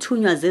for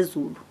ithunywa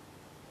zezulu.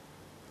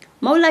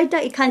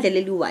 mawulayita ikhandlela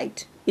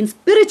eli-white in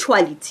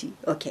spirituality,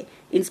 okay,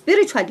 in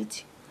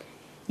spirituality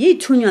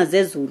yithunywa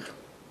zezulu,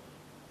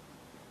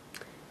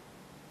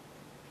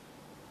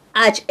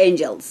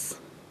 archangels,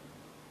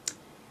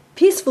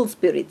 peaceful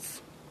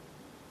spirits,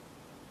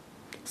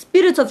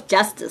 spirits of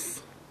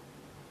justice,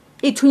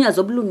 ithunywa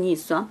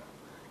zobulungiswa,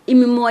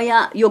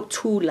 imimoya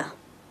yokuthula,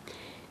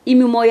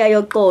 imimoya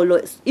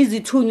yoxolo,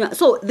 izithunywa.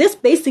 So this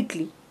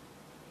basically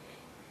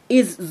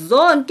is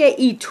zonke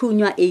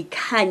ithunywa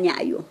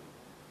ekhanyayo,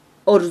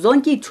 or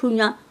zonke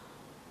ithunywa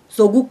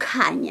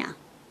zokukhanya,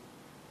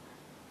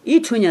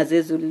 ithunywa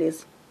zezulu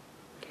lezi.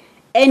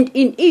 And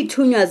in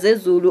ithunywa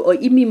zezulu or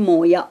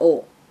imimoya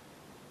or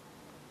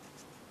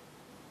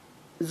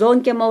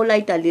zonke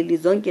mawulayita leli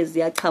zonke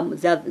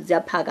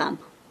ziyaphakama.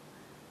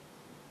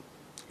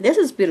 This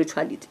is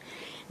spirituality.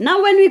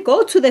 Now when we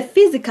go to the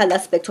physical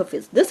aspect of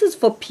it, this is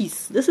for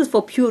peace, this is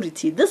for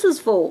purity, this is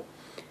for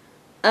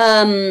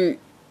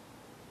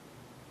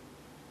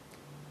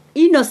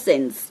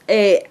innocence.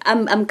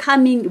 I'm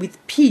coming with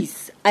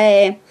peace,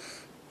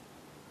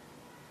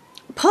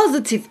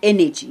 positive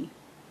energy,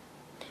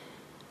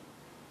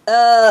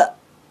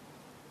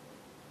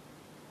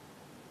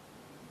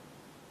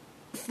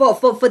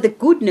 for the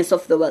goodness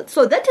of the world.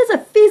 So that is a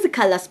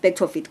physical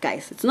aspect of it,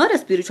 guys. It's not a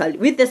spiritual.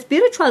 With the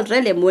spiritual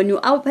realm, when you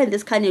open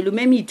this channel,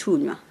 umemi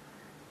ithunywa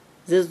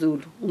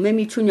zezulu,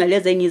 umemi ithunywa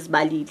lezi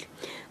engizibalile.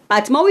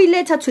 But mawi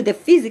later to the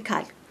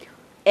physical,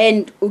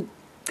 and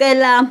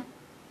ucela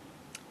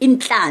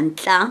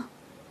inhlanhla,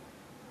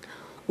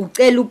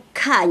 ucela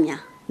ukukhanya.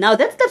 Now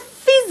that's the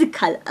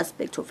physical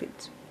aspect of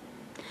it.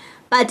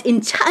 But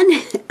in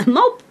channel,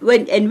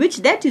 in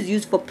which that is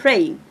used for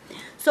praying.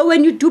 So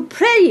when you do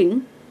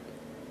praying,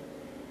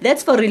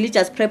 that's for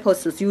religious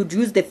purposes. You would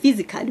use the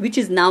physical, which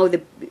is now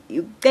the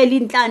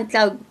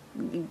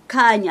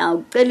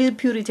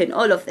purity and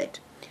all of that.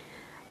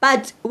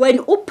 But when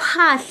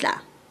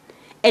Ukuphahla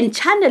and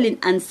channeling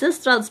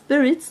ancestral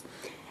spirits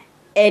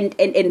and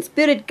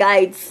spirit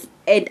guides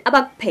and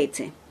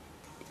abakuphethe,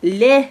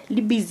 le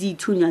libizi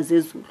ithunywa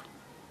zezulu.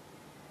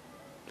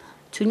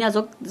 Ithunywa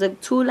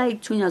zokuthula,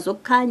 ithunywa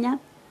zokukhanya,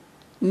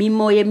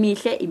 imimoya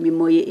emihle,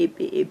 imimoya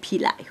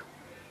ephilayo.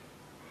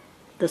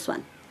 This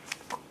one.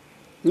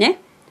 Yeah?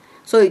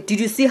 So did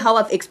you see how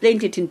I've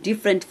explained it in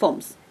different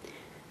forms?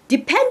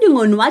 Depending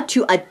on what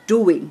you are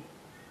doing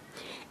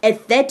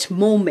at that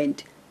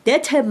moment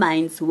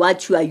determines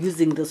what you are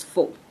using this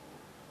for.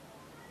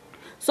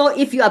 So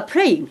if you are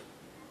praying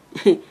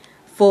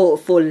for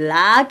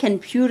luck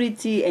and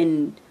purity,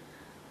 and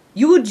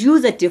you would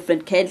use a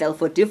different candle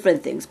for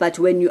different things. But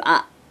when you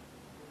are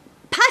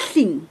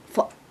passing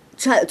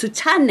to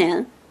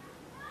channel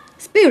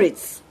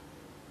spirits,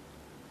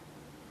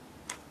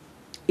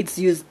 it's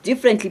used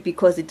differently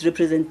because it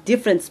represents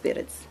different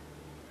spirits.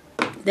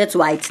 That's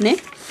white, ne?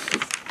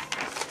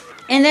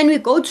 And then we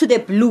go to the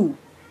blue.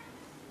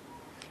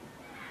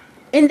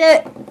 In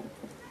the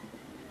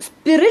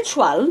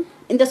spiritual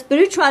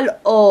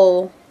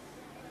or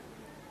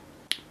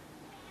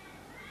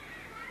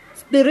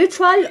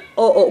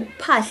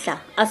Ukuphahla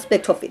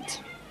aspect of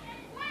it,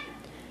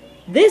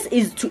 this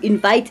is to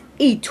invite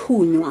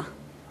ithunywa.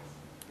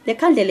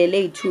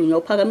 Lekhandelele ithunywa,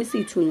 uphakamisa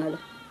ithunywa la.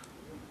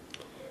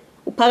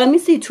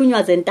 Uphakamisa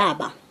ithunywa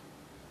zentaba,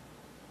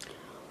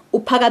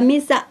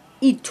 uphakamisa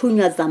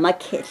ithunywa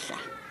zamakhehla.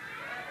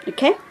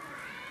 Okay,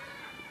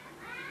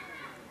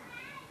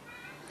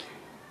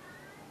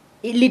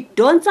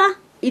 lidonsa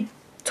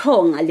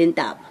ithonga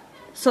lentaba.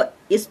 So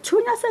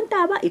isithunywa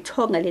sentaba,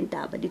 ithonga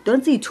lentaba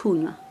lidonsa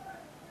ithunywa,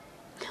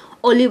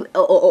 or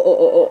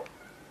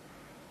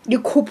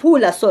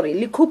likhuphula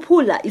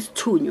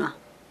isithunywa,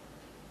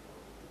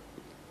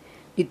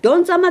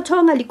 lidonsa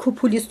amathonga,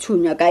 likhuphula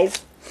isithunywa,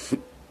 guys.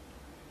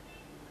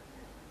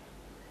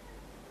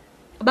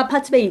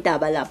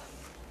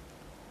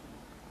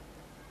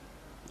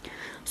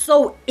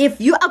 So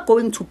if you are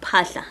going to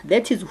Phahla,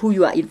 that is who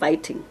you are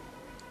inviting.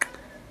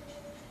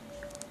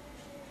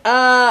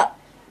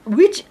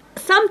 Which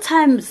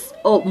sometimes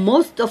or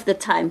most of the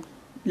time,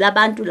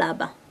 labantu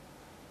laba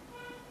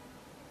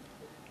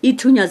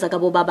ithunywa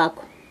zakabo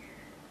babakho.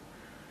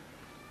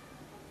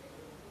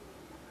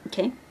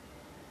 Okay,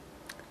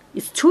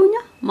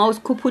 isithunywa,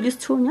 mawusikhuphula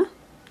isithunywa,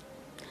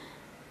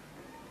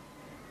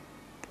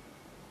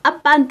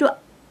 abantu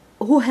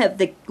who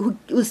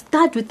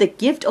start with the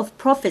gift of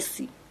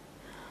prophecy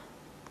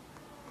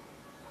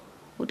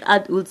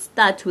would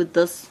start with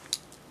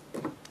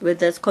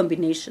this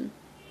combination.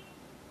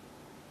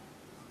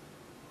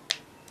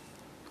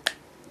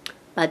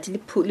 But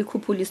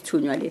likhuphula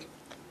isithunywa leli.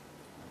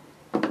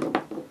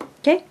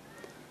 Okay,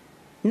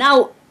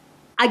 now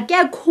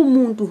akekho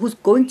umuntu who's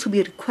going to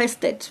be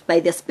requested by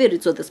the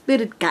spirits or the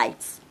spirit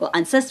guides or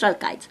ancestral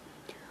guides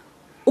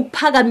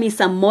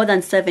ukuphakamisa more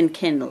than 7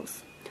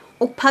 candles,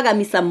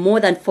 ukuphakamisa more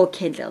than 4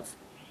 candles.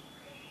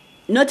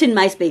 Not in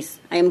my space.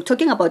 I am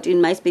talking about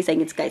in my space,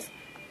 and it's guys.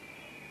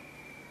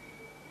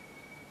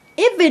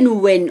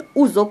 Even when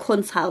uzo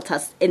consult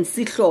us and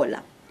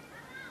sihlola,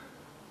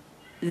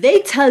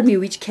 they tell me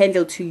which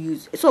candle to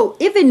use. So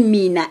even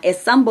mina,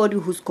 as somebody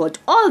who's got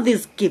all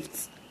these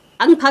gifts,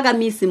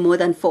 angiphakamisi more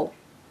than 4.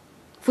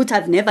 Foot,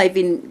 I've never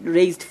even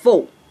raised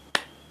 4.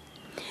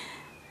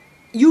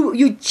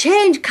 You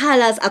change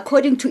colors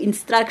according to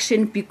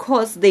instruction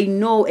because they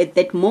know at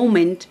that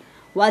moment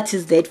what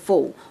is that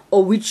for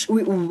or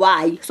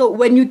why. So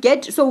when you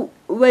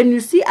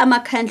see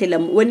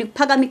amakhandlela, when you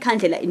phakama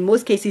ikhandlela, in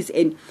most cases,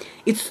 and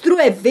it's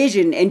through a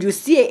vision, and you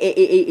see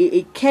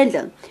a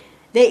candle,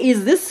 there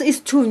is this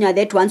isithunywa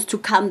that wants to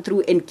come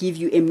through and give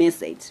you a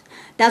message.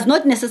 Does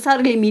not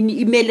necessarily mean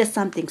email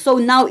something. So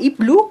now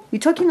blue, we're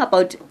talking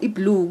about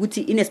blue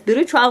in a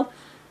spiritual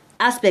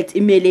aspect,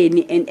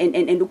 imeleni and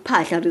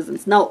ukuphahla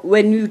reasons. Now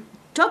when you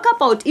talk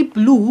about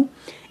blue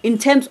in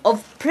terms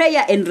of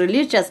prayer and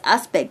religious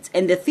aspects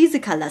and the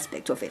physical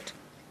aspect of it,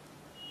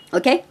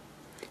 okay,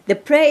 the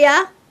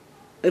prayer,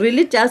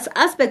 religious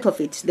aspect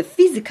of it, the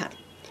physical,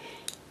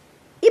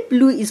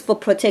 blue is for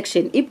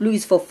protection, blue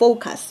is for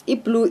focus,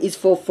 blue is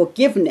for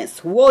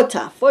forgiveness,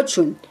 water,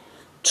 fortune,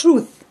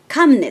 truth,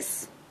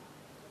 calmness.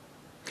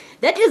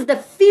 That is the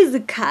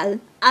physical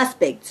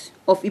aspect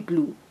of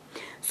blue.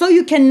 So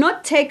you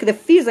cannot take the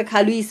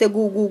physical, you say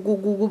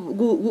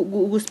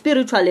go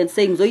spiritual and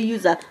saying so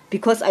use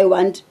because I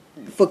want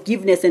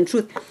forgiveness and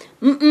truth.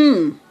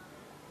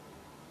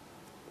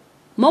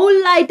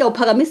 Mawulaita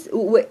uphakamis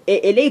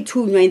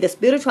eleyithunywa in the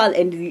spiritual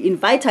and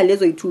invite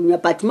lezo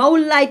yithunywa, but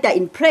mawulaita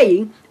in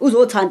praying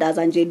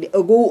uzothandaza nje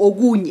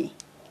okunye.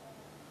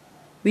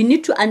 We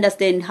need to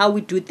understand how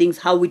we do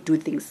things, why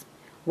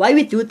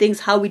we do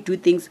things, how we do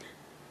things,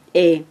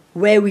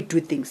 where we do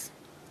things.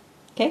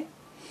 Okay?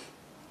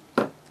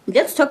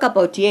 Let's talk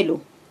about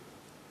yellow.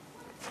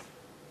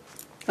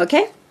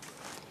 Okay?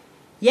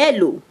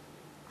 Yellow.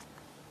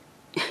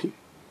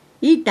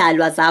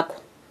 Idalwa zakho.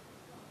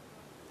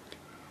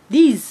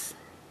 These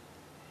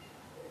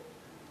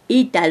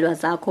idalwa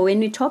zakho, when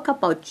we talk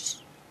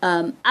about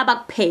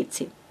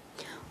abakuphethe,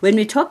 when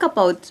we talk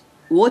about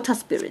water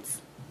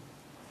spirits,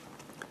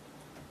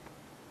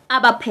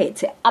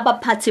 abaphethe,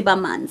 abaphathi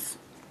bamanzi,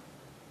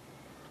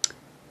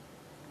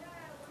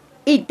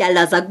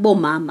 idalwa zakubo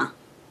mama,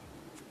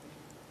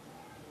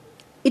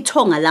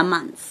 ithonga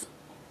lamanzi,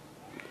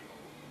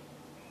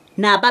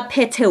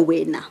 nabaphethe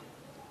wena.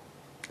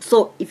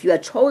 So if you are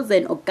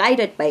chosen or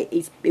guided by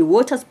a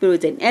water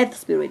spirit, an earth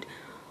spirit,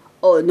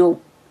 or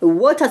no, a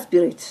water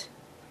spirit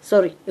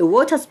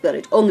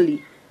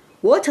only,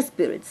 water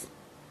spirits,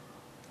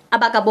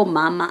 abakabo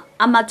mama,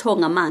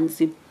 amathonga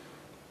manzi.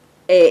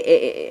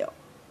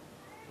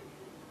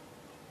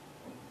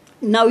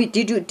 Now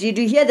did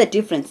you hear the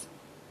difference?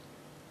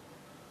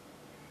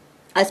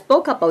 I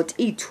spoke about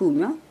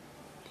ithunywa.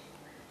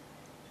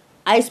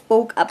 I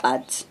spoke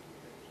about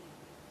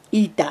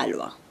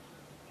idalwa,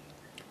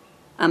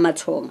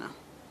 amathonga.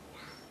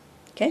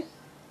 Okay?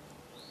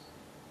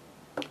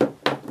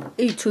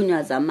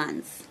 Ithunywa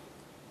zamanzi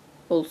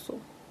also.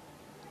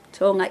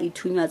 Thonga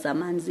ithunywa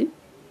zamanzi.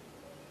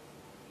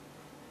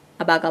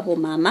 Abakabo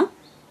mama.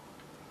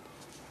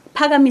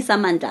 Phakamisa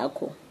amandla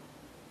akho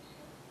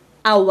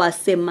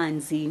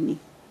awasemanzini.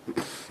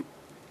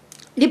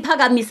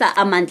 Liphakamisa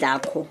amandla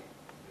akho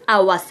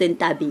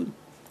awasentabeni.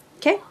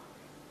 Okay?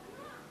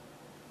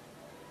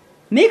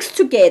 Mixed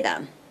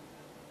together.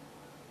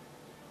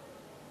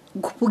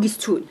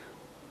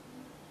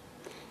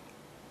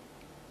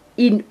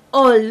 In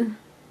all,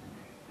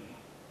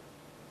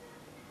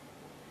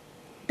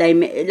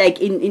 like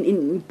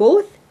in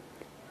both,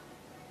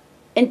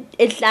 and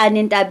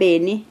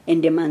entabeni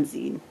and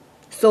emanzini.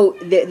 So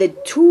the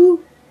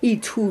two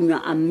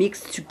ithunywa are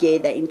mixed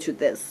together into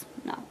this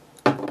now.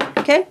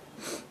 Okay?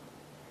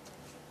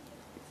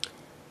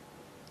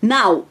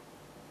 Now,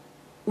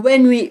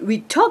 when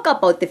we talk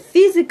about the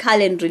physical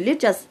and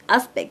religious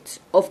aspects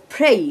of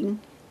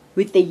praying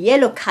with a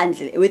yellow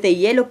candle,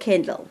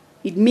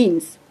 it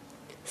means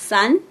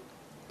sun,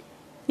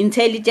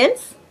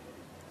 intelligence,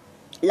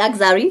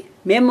 luxury,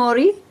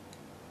 memory.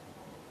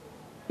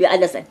 You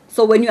understand?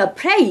 So when you are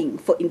praying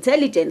for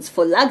intelligence,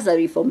 for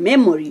luxury, for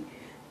memory,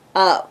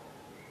 for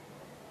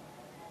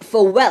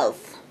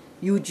wealth,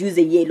 you would use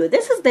a yellow.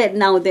 This is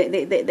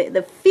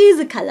the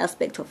physical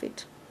aspect of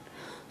it.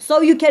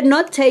 So you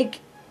cannot take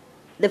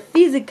the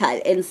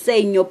physical and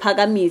say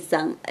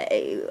nyophakamisa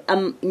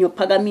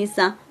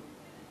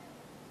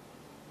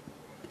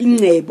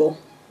incebo,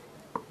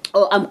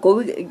 or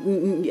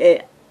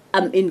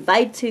I'm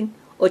inviting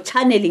or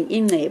channeling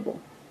incebo.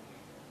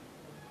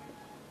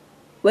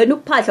 When you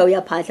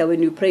uyaphahla,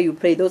 when you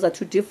pray, those are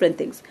two different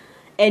things.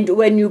 And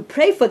when you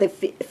pray for the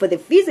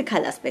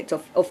physical aspect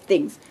of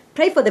things,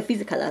 pray for the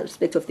physical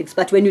aspect of things.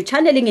 But when you're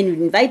channeling and you're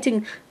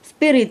inviting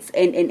spirits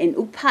and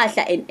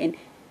ukuphahla and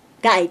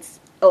guides,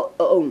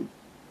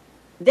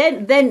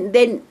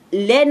 then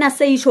lena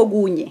seyisho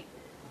kunye.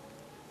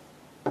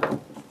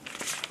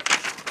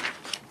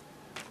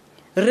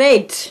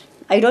 Red,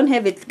 I don't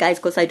have it, guys,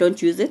 because I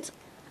don't use it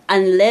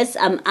unless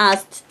I'm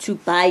asked to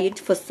buy it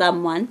for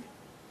someone,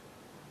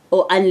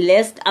 or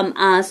unless I'm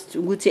asked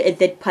at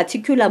that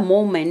particular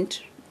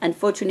moment.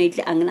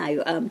 Unfortunately,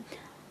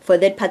 For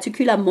that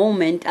particular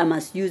moment, I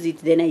must use it,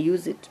 then I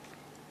use it.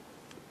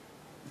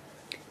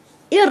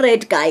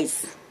 I-red,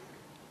 guys,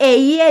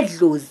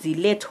 eyedlozi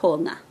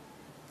lethonga.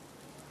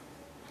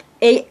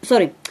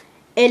 Sorry,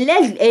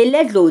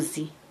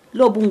 eledlozi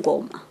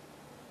lobungoma.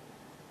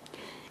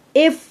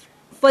 If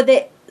for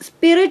the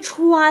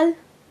spiritual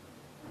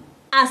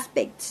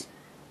aspect,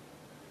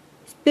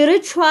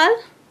 spiritual,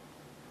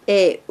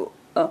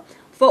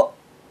 for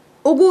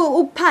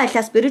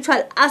ukuphahla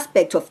spiritual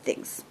aspect of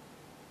things,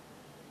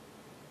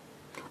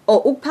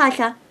 or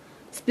ukuphahla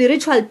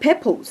spiritual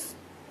purpose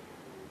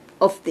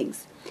of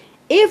things.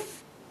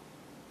 If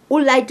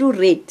ulight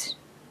red,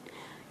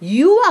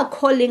 you are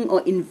calling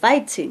or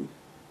inviting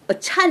or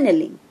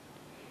channeling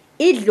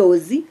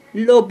idlozi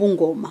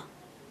lobungoma.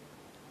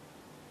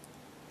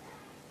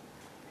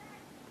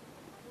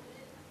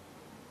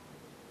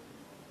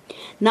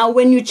 Now,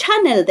 when you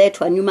channel that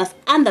one, you must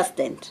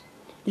understand.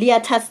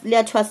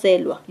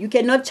 Liyathwaselwa. You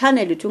cannot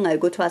channel it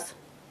ungayikotwasa.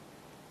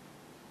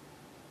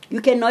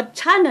 You cannot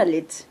channel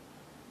it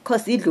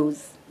because it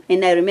lose.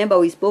 And I remember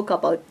we spoke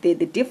about the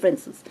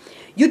differences.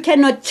 You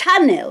cannot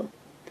channel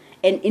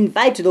and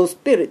invite those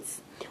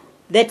spirits.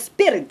 That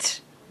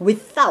spirit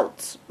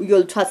without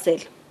your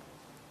twasel.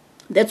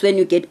 That's when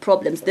you get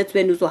problems. That's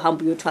when you so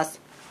humble your trust.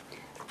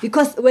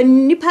 Because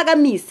when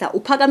upagamisa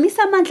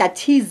mandla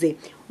thize,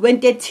 when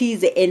they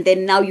tease, and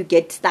then now you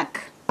get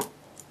stuck.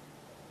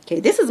 Okay,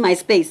 this is my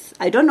space.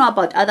 I don't know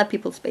about other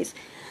people's space.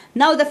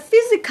 Now the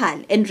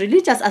physical and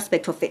religious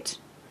aspect of it.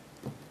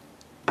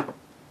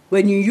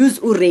 When you use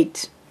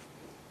urate,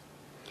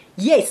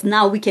 yes,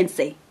 now we can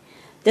say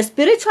the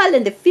spiritual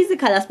and the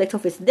physical aspect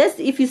of it. This,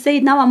 if you say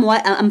now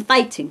I'm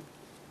fighting,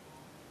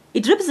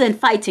 it represents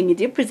fighting. It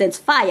represents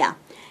fire.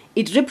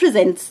 It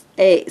represents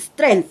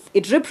strength.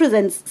 It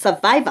represents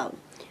survival,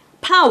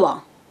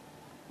 power.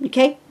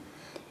 Okay,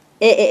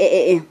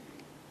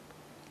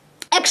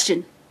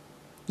 action.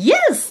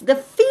 Yes, the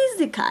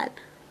physical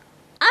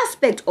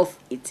aspect of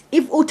it.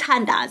 If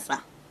utandazela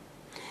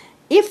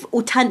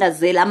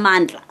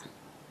mandla,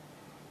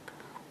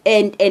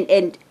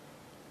 and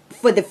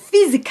for the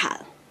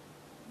physical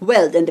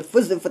world and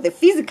for the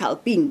physical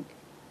being,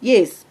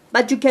 yes,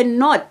 but you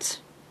cannot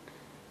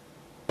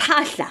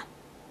phahla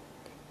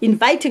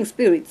inviting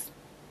spirits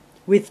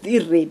with the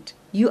red.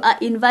 You are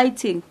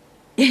inviting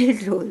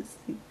those.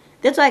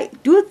 That's why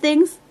do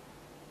things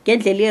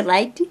ngendlela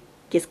right,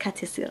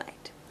 ngesikhathi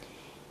right.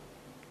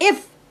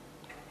 If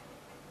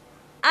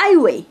I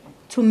were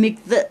to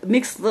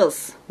mix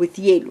this with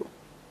yellow,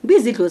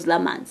 ngibiza idlozi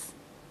lamanzi,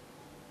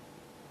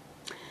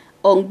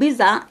 or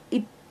ngibiza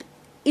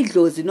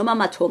idlozi noma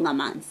amathonga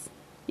amanzi.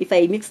 If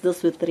I mix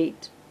this with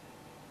red,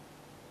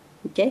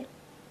 okay.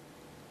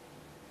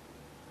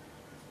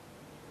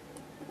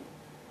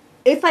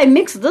 If I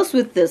mix this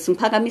with this,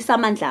 ngiphakamisa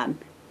amandla ami.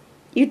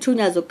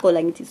 Ithunya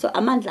zoqola ngithi so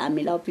amandla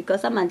ami lawo,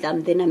 because amandla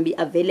ami then ambi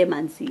avele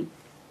emanzini.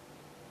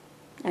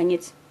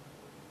 Angithi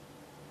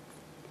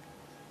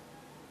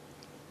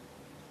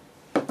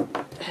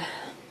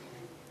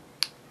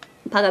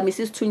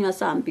ngiphakamisa isithunywa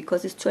sami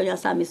because isithunywa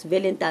sami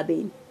sivele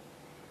entabeni.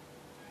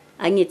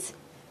 Angithi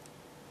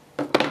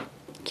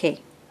okay.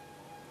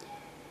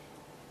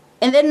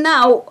 And then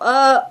now,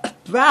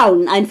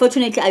 brown.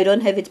 Unfortunately, I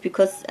don't have it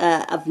because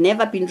I've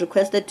never been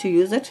requested to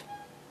use it.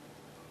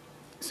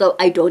 So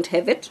I don't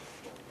have it.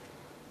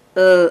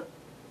 I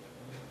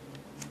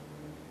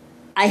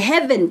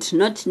haven't,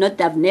 not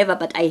I've never,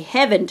 but I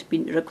haven't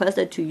been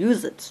requested to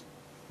use it.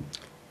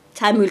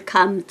 Time will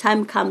come.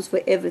 Time comes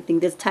for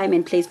everything. There's time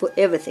and place for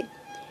everything.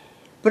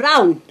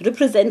 Brown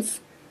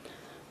represents...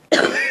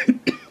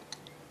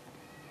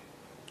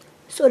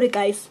 Sorry,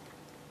 guys.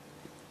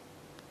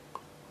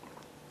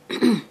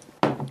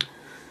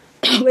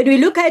 When we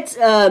look at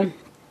the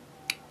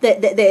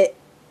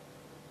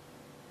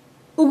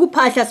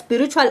Ukuphahla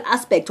spiritual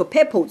aspect or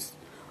purpose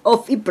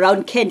of a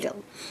brown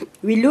candle,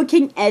 we're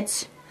looking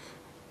at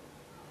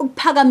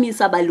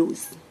ukuphakamisa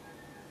abalusi.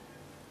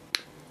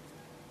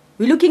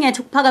 We're looking at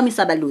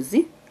ukuphakamisa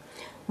abalusi.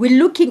 We're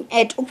looking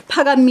at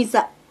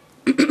ukuphakamisa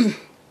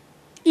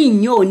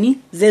inyoni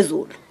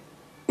zezulu.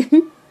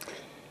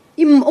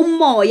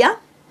 Umoya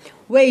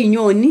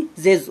weinyoni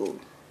zezulu.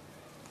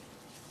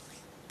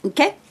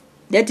 Okay?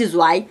 That is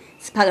why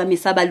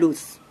siphakamisa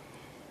abalusi.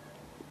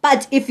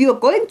 But if you're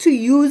going to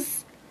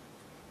use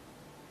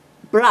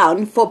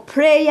brown for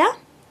prayer,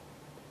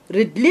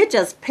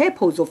 religious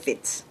purpose of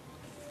it,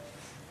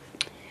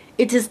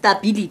 it is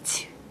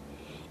stability.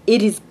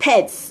 It is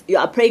pets. You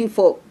are praying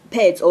for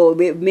pets, or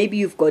maybe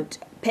you've got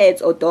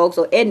pets or dogs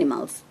or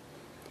animals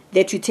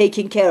that you're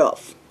taking care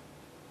of.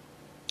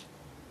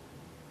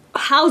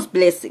 House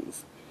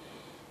blessings.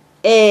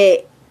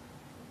 So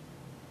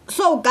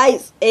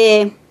guys,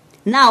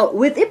 now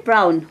with it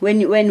brown,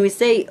 when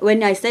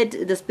I said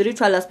the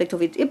spiritual aspect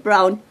of it, it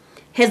brown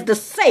has the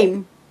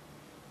same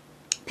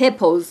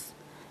purpose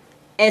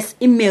as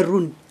in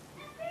maroon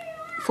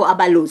for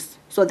abalos.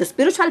 So the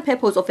spiritual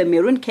purpose of a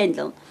maroon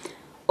candle,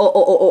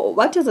 or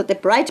what is it, the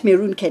bright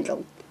maroon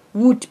candle,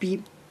 would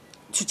be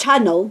to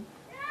channel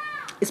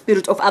a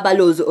spirit of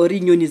abalos or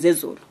inyoni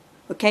zezulu.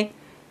 Okay,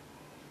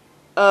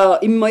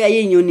 imoya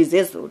yenyoni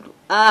zezulu.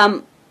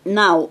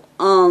 Now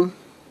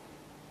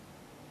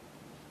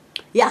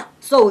yeah,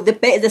 so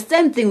the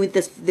same thing with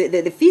this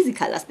the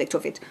physical aspect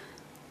of it,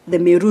 the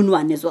maroon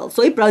one as well.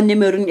 So brown and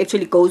maroon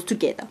actually goes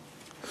together.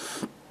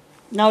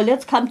 Now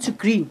let's come to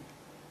green.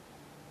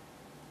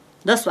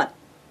 This one,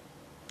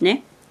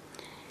 ne?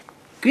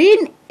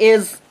 Green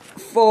is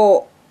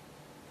for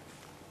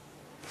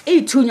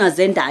ithunywa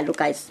zendalo,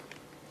 guys.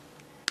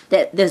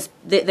 There's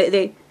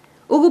the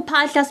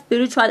Ukuphahla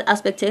spiritual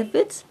aspect of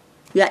it.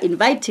 You are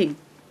inviting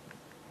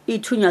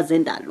ithunywa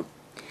zendalo.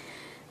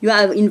 You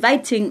are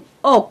inviting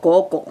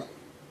ogogo,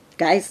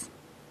 guys.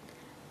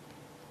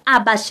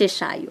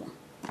 Abasheshayo.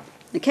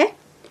 Okay?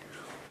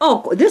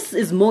 Oh, this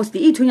is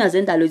mostly ithunywa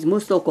zendalo is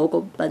most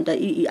ogogo, but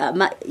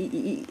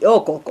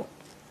ogogo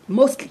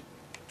mostly.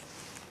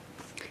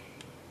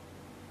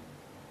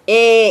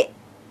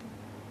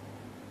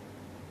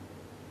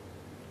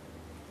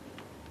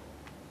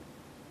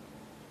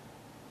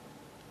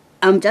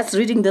 I'm just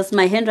reading this.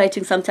 My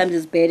handwriting sometimes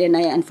is bad, and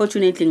I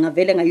unfortunately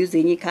ngavele use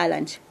any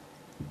color.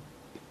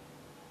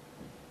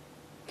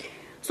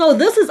 So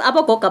this is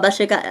abagogo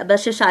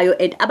abasheshayo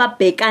and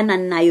ababhekana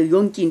nayo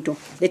yonke into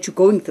that you're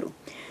going through.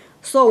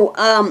 So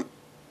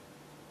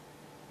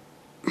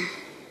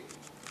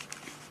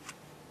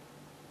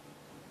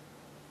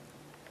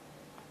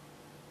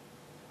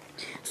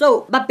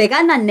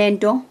babhekana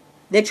nento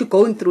that you're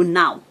going through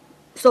now.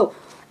 So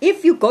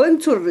if you're going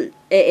to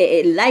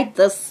light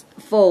this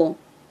for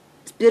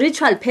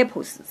spiritual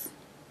purposes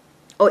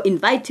or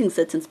inviting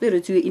certain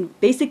spirits, you're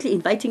basically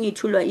inviting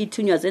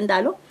ithunywa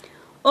zendalo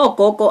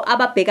ogogo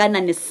ababhekana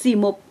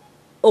nesimo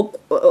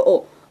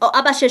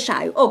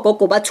abasheshayo.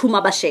 Ogogo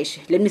bathuma basheshe.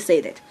 Let me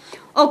say that.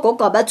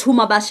 Ogogo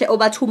bathuma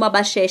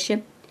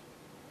basheshe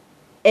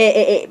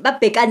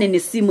babhekane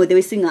nesimo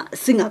dewe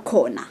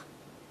singakhona.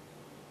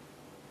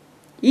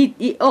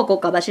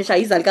 Ogogo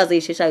abasheshayo izalukazi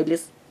ezisheshayo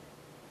lesi.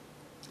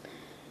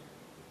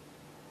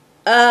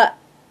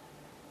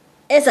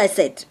 As I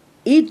said,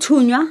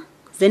 ithunywa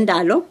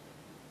zendalo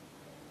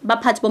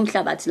baphathi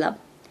bomhlabathi labo,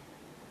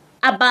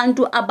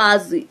 abantu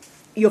abazi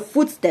your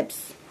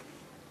footsteps,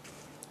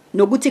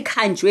 nokuthi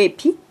khanjwe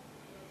phi,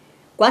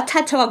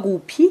 kwathathwa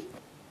kuphi,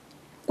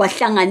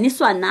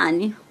 kwahlanganiswa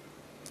nani.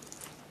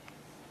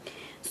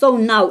 So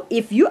now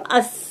if you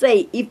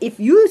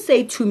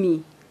say to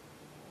me,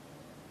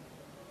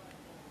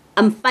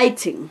 I'm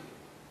fighting,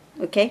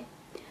 okay,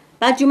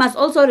 but you must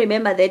also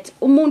remember that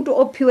umuntu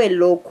ophiwe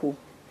lokhu,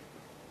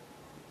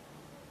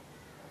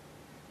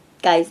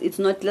 guys, it's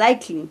not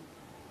likely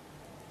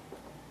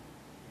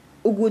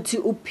ukuthi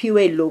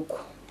uphiwe lokhu.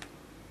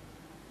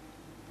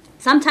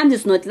 Sometimes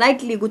it's not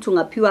likely ukuthi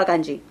ungaphiwa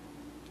kanje.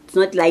 It's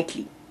not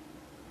likely.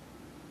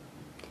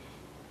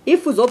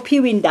 If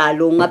uzophiwa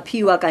indalo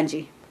ungaphiwa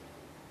kanje.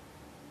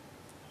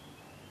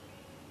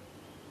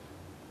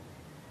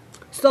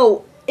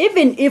 So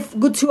even if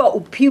kuthiwa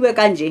uphiwe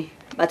kanje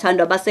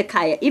bathandwa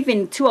basekhaya,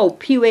 even kuthiwa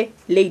uphiwe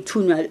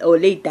leyithunywa or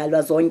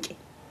leyidalwa zonke,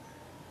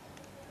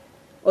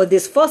 or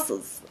these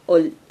forces,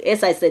 or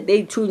as I said,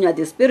 leyithunywa,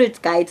 the spirit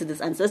guides,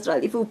 this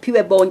ancestral, if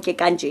uphiwe bonke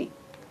kanje,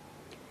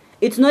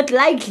 it's not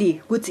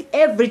likely ukuthi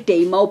every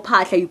day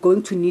mawuphahla you're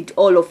going to need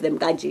all of them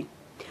kanje.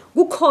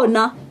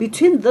 Kukhona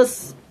between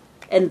this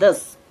and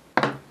this,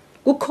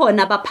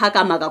 kukhona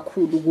baphakama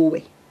kakhulu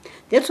kuwe.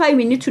 That's why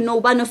we need to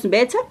know ubani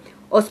osimbethe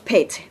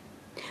osiphethe,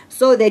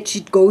 so that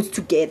it goes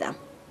together.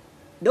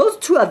 Those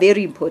two are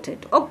very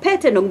important.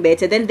 Okuphethe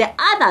nokubethe. Then the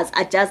others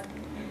are just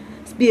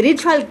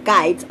spiritual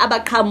guides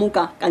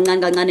abaqhamuka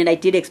kancane kancane, and I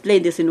did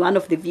explain this in one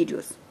of the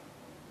videos.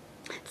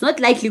 It's not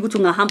likely ukuthi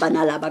ungahamba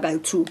nalaba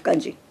kayi-2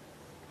 kanje.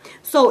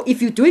 So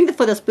if you're doing it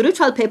for the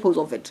spiritual purpose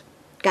of it,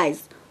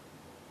 guys,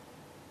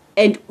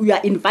 and we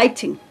are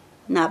inviting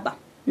naba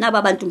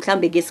bantu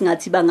mhlambe ke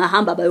singathi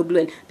bangahamba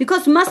bayokulwela,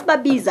 because must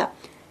babiza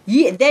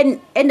then,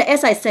 and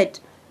as I said,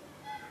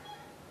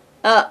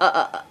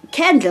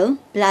 candle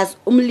plus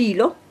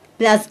umlilo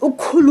plus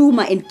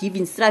ukukhuluma and give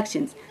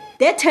instructions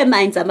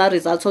determines ama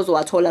results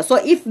ozowathola. So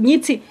if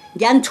ngithi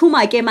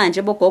ngiyanithuma ke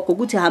manje bogogo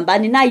ukuthi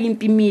hambani nayi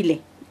impi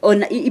imile, or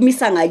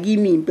imisa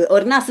ngakimi impi,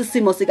 or nasi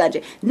simo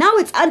sikanje, now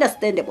it's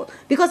understandable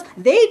because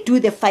they do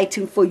the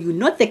fighting for you,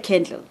 not the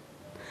candle.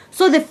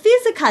 So the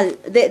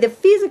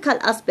physical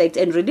aspect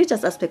and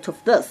religious aspect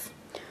of this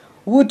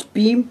would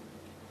be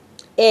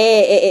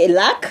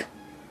luck,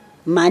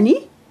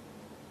 money,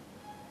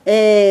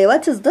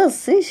 what is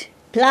this?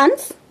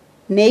 Plants,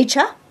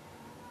 nature,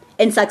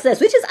 and success,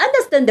 which is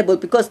understandable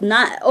because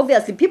now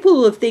obviously people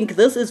will think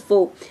this is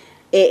for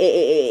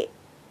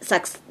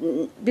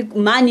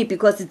money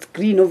because it's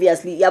green.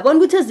 Obviously,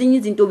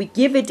 we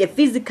give it a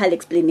physical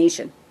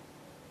explanation.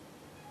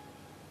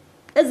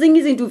 The thing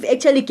is, we've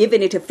actually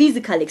given it a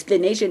physical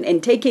explanation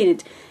and taken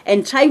it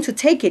and trying to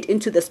take it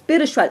into the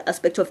spiritual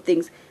aspect of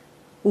things.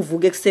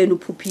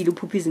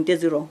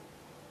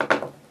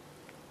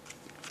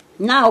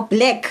 Now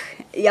black,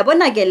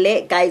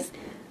 guys,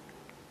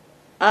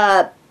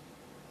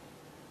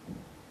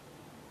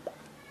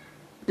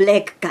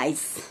 black,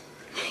 guys.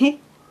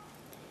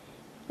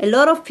 A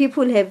lot of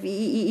people have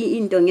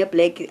into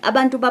black.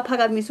 Abantu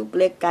baphakamisa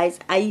black, guys.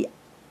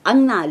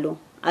 Angnalo.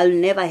 I'll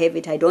never have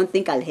it. I don't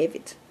think I'll have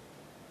it.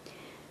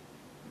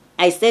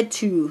 I said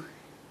to you,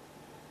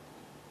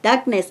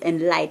 darkness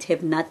and light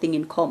have nothing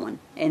in common,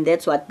 and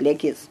that's what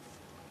black is.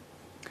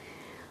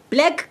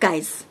 Black,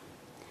 guys,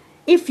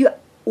 if you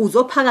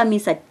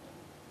uzophakamisa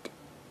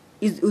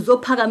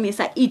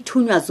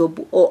ithunywa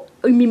zobu or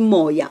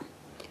imimoya,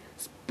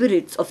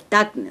 spirits of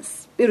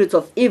darkness, spirits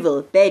of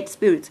evil, bad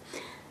spirits,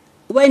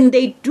 when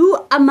they do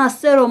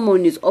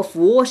ceremonies of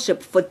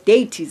worship for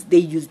deities, they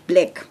use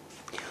black.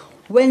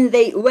 When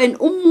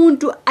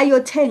umuntu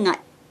ayothenga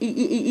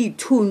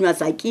ithunywa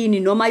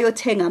zakini noma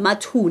ayothenga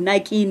amathuna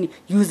kini,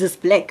 uses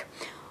black.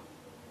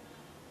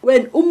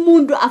 When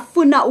umuntu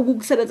afuna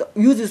ukukusebenza,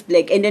 uses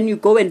black, and then you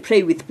go and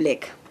pray with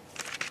black,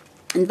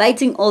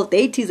 inviting all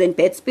deities and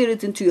bad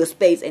spirits into your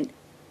space. And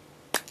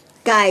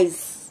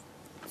guys,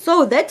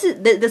 so that's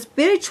the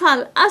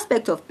spiritual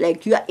aspect of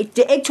black.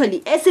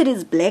 Actually, as it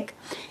is black,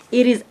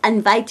 it is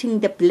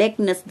inviting the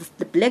blackness,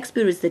 the black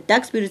spirits, the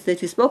dark spirits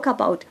that we spoke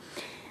about.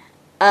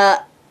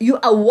 You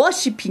are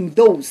worshipping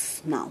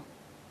those now.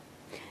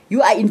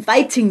 You are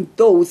inviting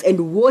those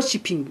and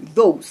worshipping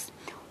those.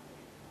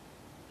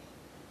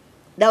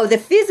 Now, the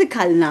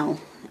physical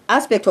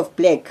aspect of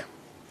black,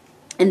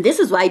 and this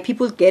is why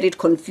people get it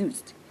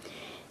confused.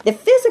 The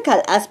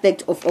physical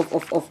aspect of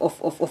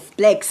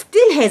black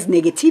still has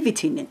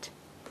negativity in it,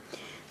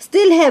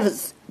 still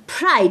has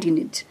pride in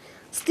it,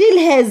 still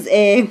has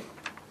and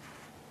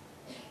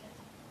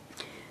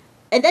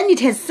then it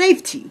has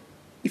safety.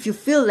 If you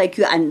feel like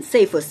you're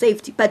unsafe or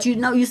safety, but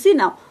you see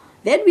now,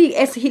 then we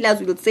as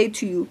healers will say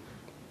to you,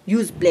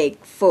 use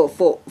black for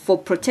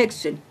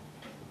protection.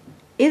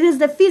 It is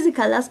the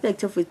physical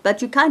aspect of it,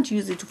 but you can't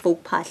use it for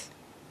Ukuphahla.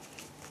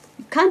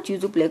 You can't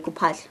use black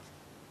Ukuphahla.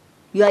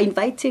 You are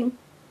inviting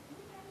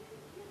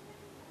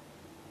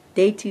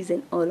deities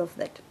and all of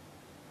that.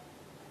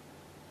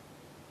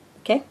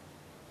 Okay?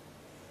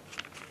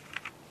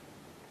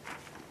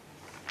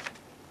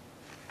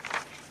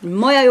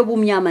 Moya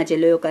yobumnyama nje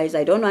leyo, guys.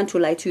 I don't want to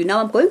lie to you.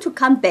 Now I'm going to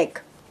come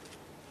back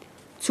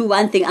to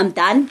one thing. I'm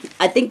done.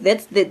 I think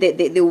that's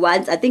the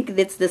ones. I think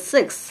that's the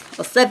 6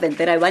 or 7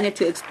 that I wanted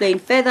to explain.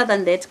 Further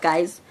than that,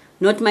 guys,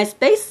 not my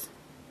space.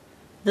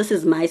 This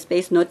is my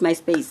space, not my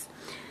space.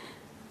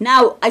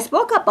 Now, I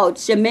spoke about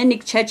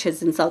shamanic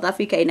churches in South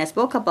Africa, and I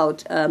spoke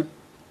about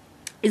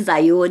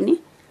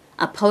Izayoni,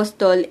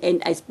 Apostle,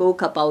 and I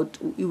spoke about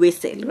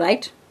Uwesel,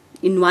 right?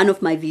 In one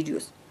of my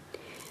videos.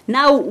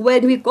 Now,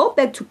 when we go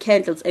back to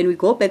candles and we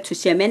go back to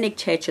shamanic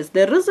churches,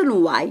 the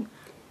reason why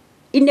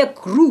in a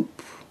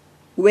group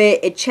where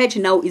a church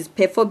now is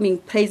performing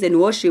praise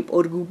and worship,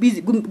 or they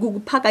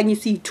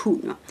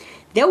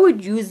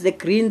would use the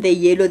green, the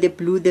yellow, the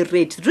blue, the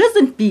red.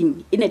 Reason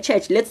being, in a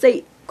church, let's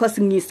say, why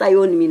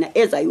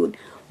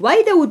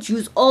they would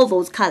use all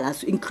those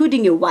colors,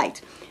 including a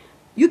white.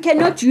 You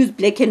cannot use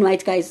black and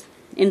white, guys,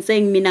 and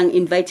saying, Minang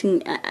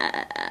inviting,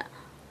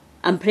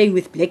 I'm praying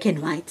with black and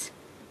white.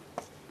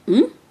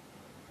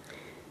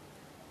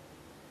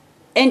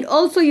 And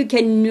also, you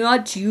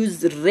cannot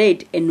use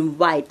red and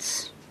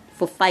white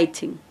for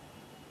fighting.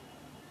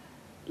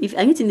 If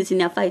I in this in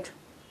a fight.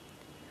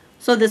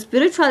 So the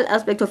spiritual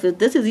aspect of it,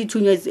 this is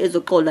ithunywa is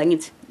a call,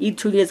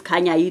 ithunywa is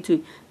kanya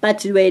itu. But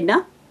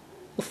wena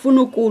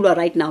ufuna ukulwa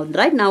right now.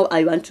 Right now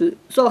I want to.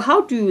 So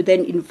how do you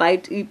then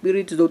invite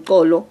spirit to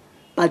zokolo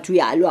but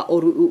uyalwa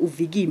or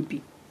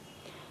uvigimpi?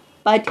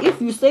 But if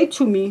you say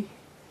to me,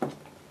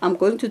 I'm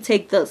going to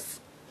take this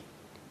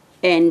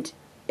and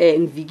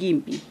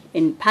vigimpi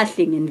and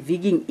passing and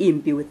viging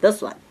impi with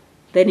this one,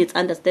 then it's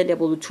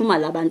understandable.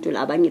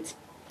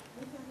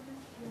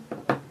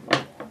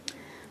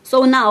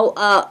 So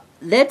now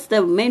that's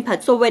the main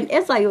part. So when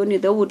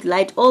Esayoni, they would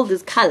light all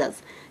these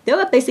colors, they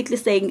were basically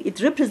saying it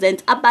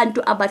represents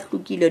abantu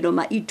abahlukile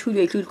noma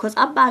ithunywa ehlukile, because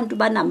abantu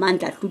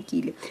banamandla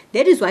ahlukile.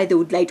 That is why they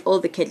would light all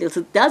the candles.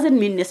 It doesn't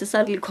mean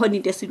necessarily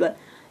khona.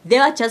 They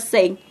are just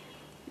saying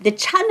the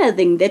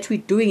channeling that we're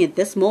doing at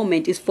this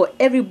moment is for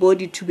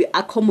everybody to be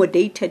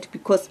accommodated,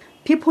 because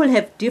people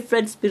have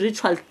different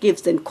spiritual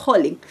gifts and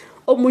calling.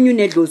 So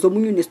that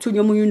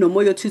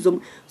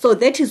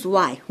is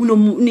why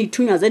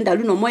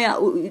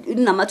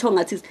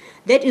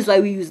that is why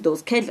we use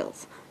those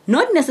candles.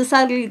 Not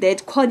necessarily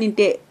that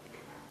koninte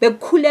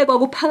bekhulekwa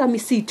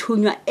kuphakamisa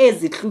ithunywa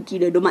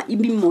ezihlukile noma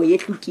imimoya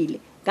ehlukile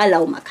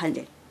ngalawo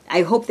makhandlela.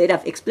 I hope that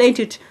I've explained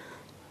it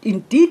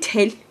in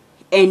detail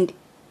and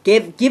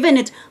given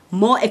it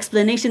more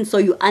explanation so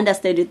you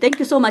understand it. Thank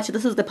you so much.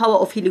 This is the power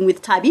of healing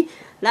with Tabi.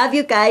 Love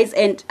you guys,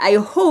 and I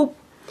hope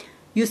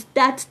you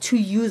start to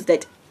use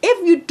that.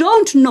 If you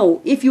don't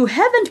know, if you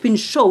haven't been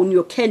shown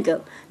your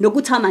candle,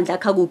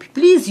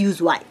 please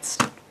use white.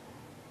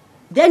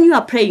 Then you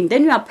are praying,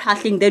 then you are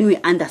praying, then we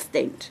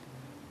understand.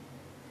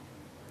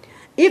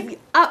 If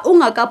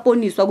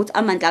ungakaponiswa ukuthi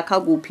amandla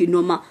akho kuphi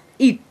noma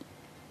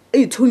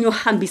ithunywa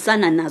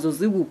hambisana nazo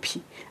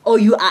zikuphi, or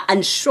you are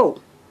unsure,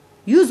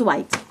 use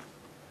white.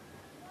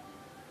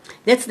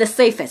 That's the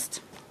safest.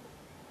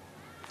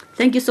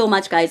 Thank you so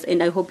much, guys,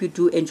 and I hope you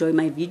do enjoy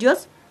my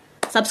videos.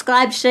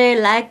 Subscribe, share,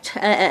 like,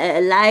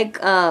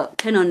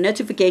 turn on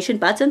notification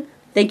button.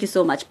 Thank you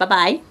so much. Bye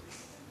bye.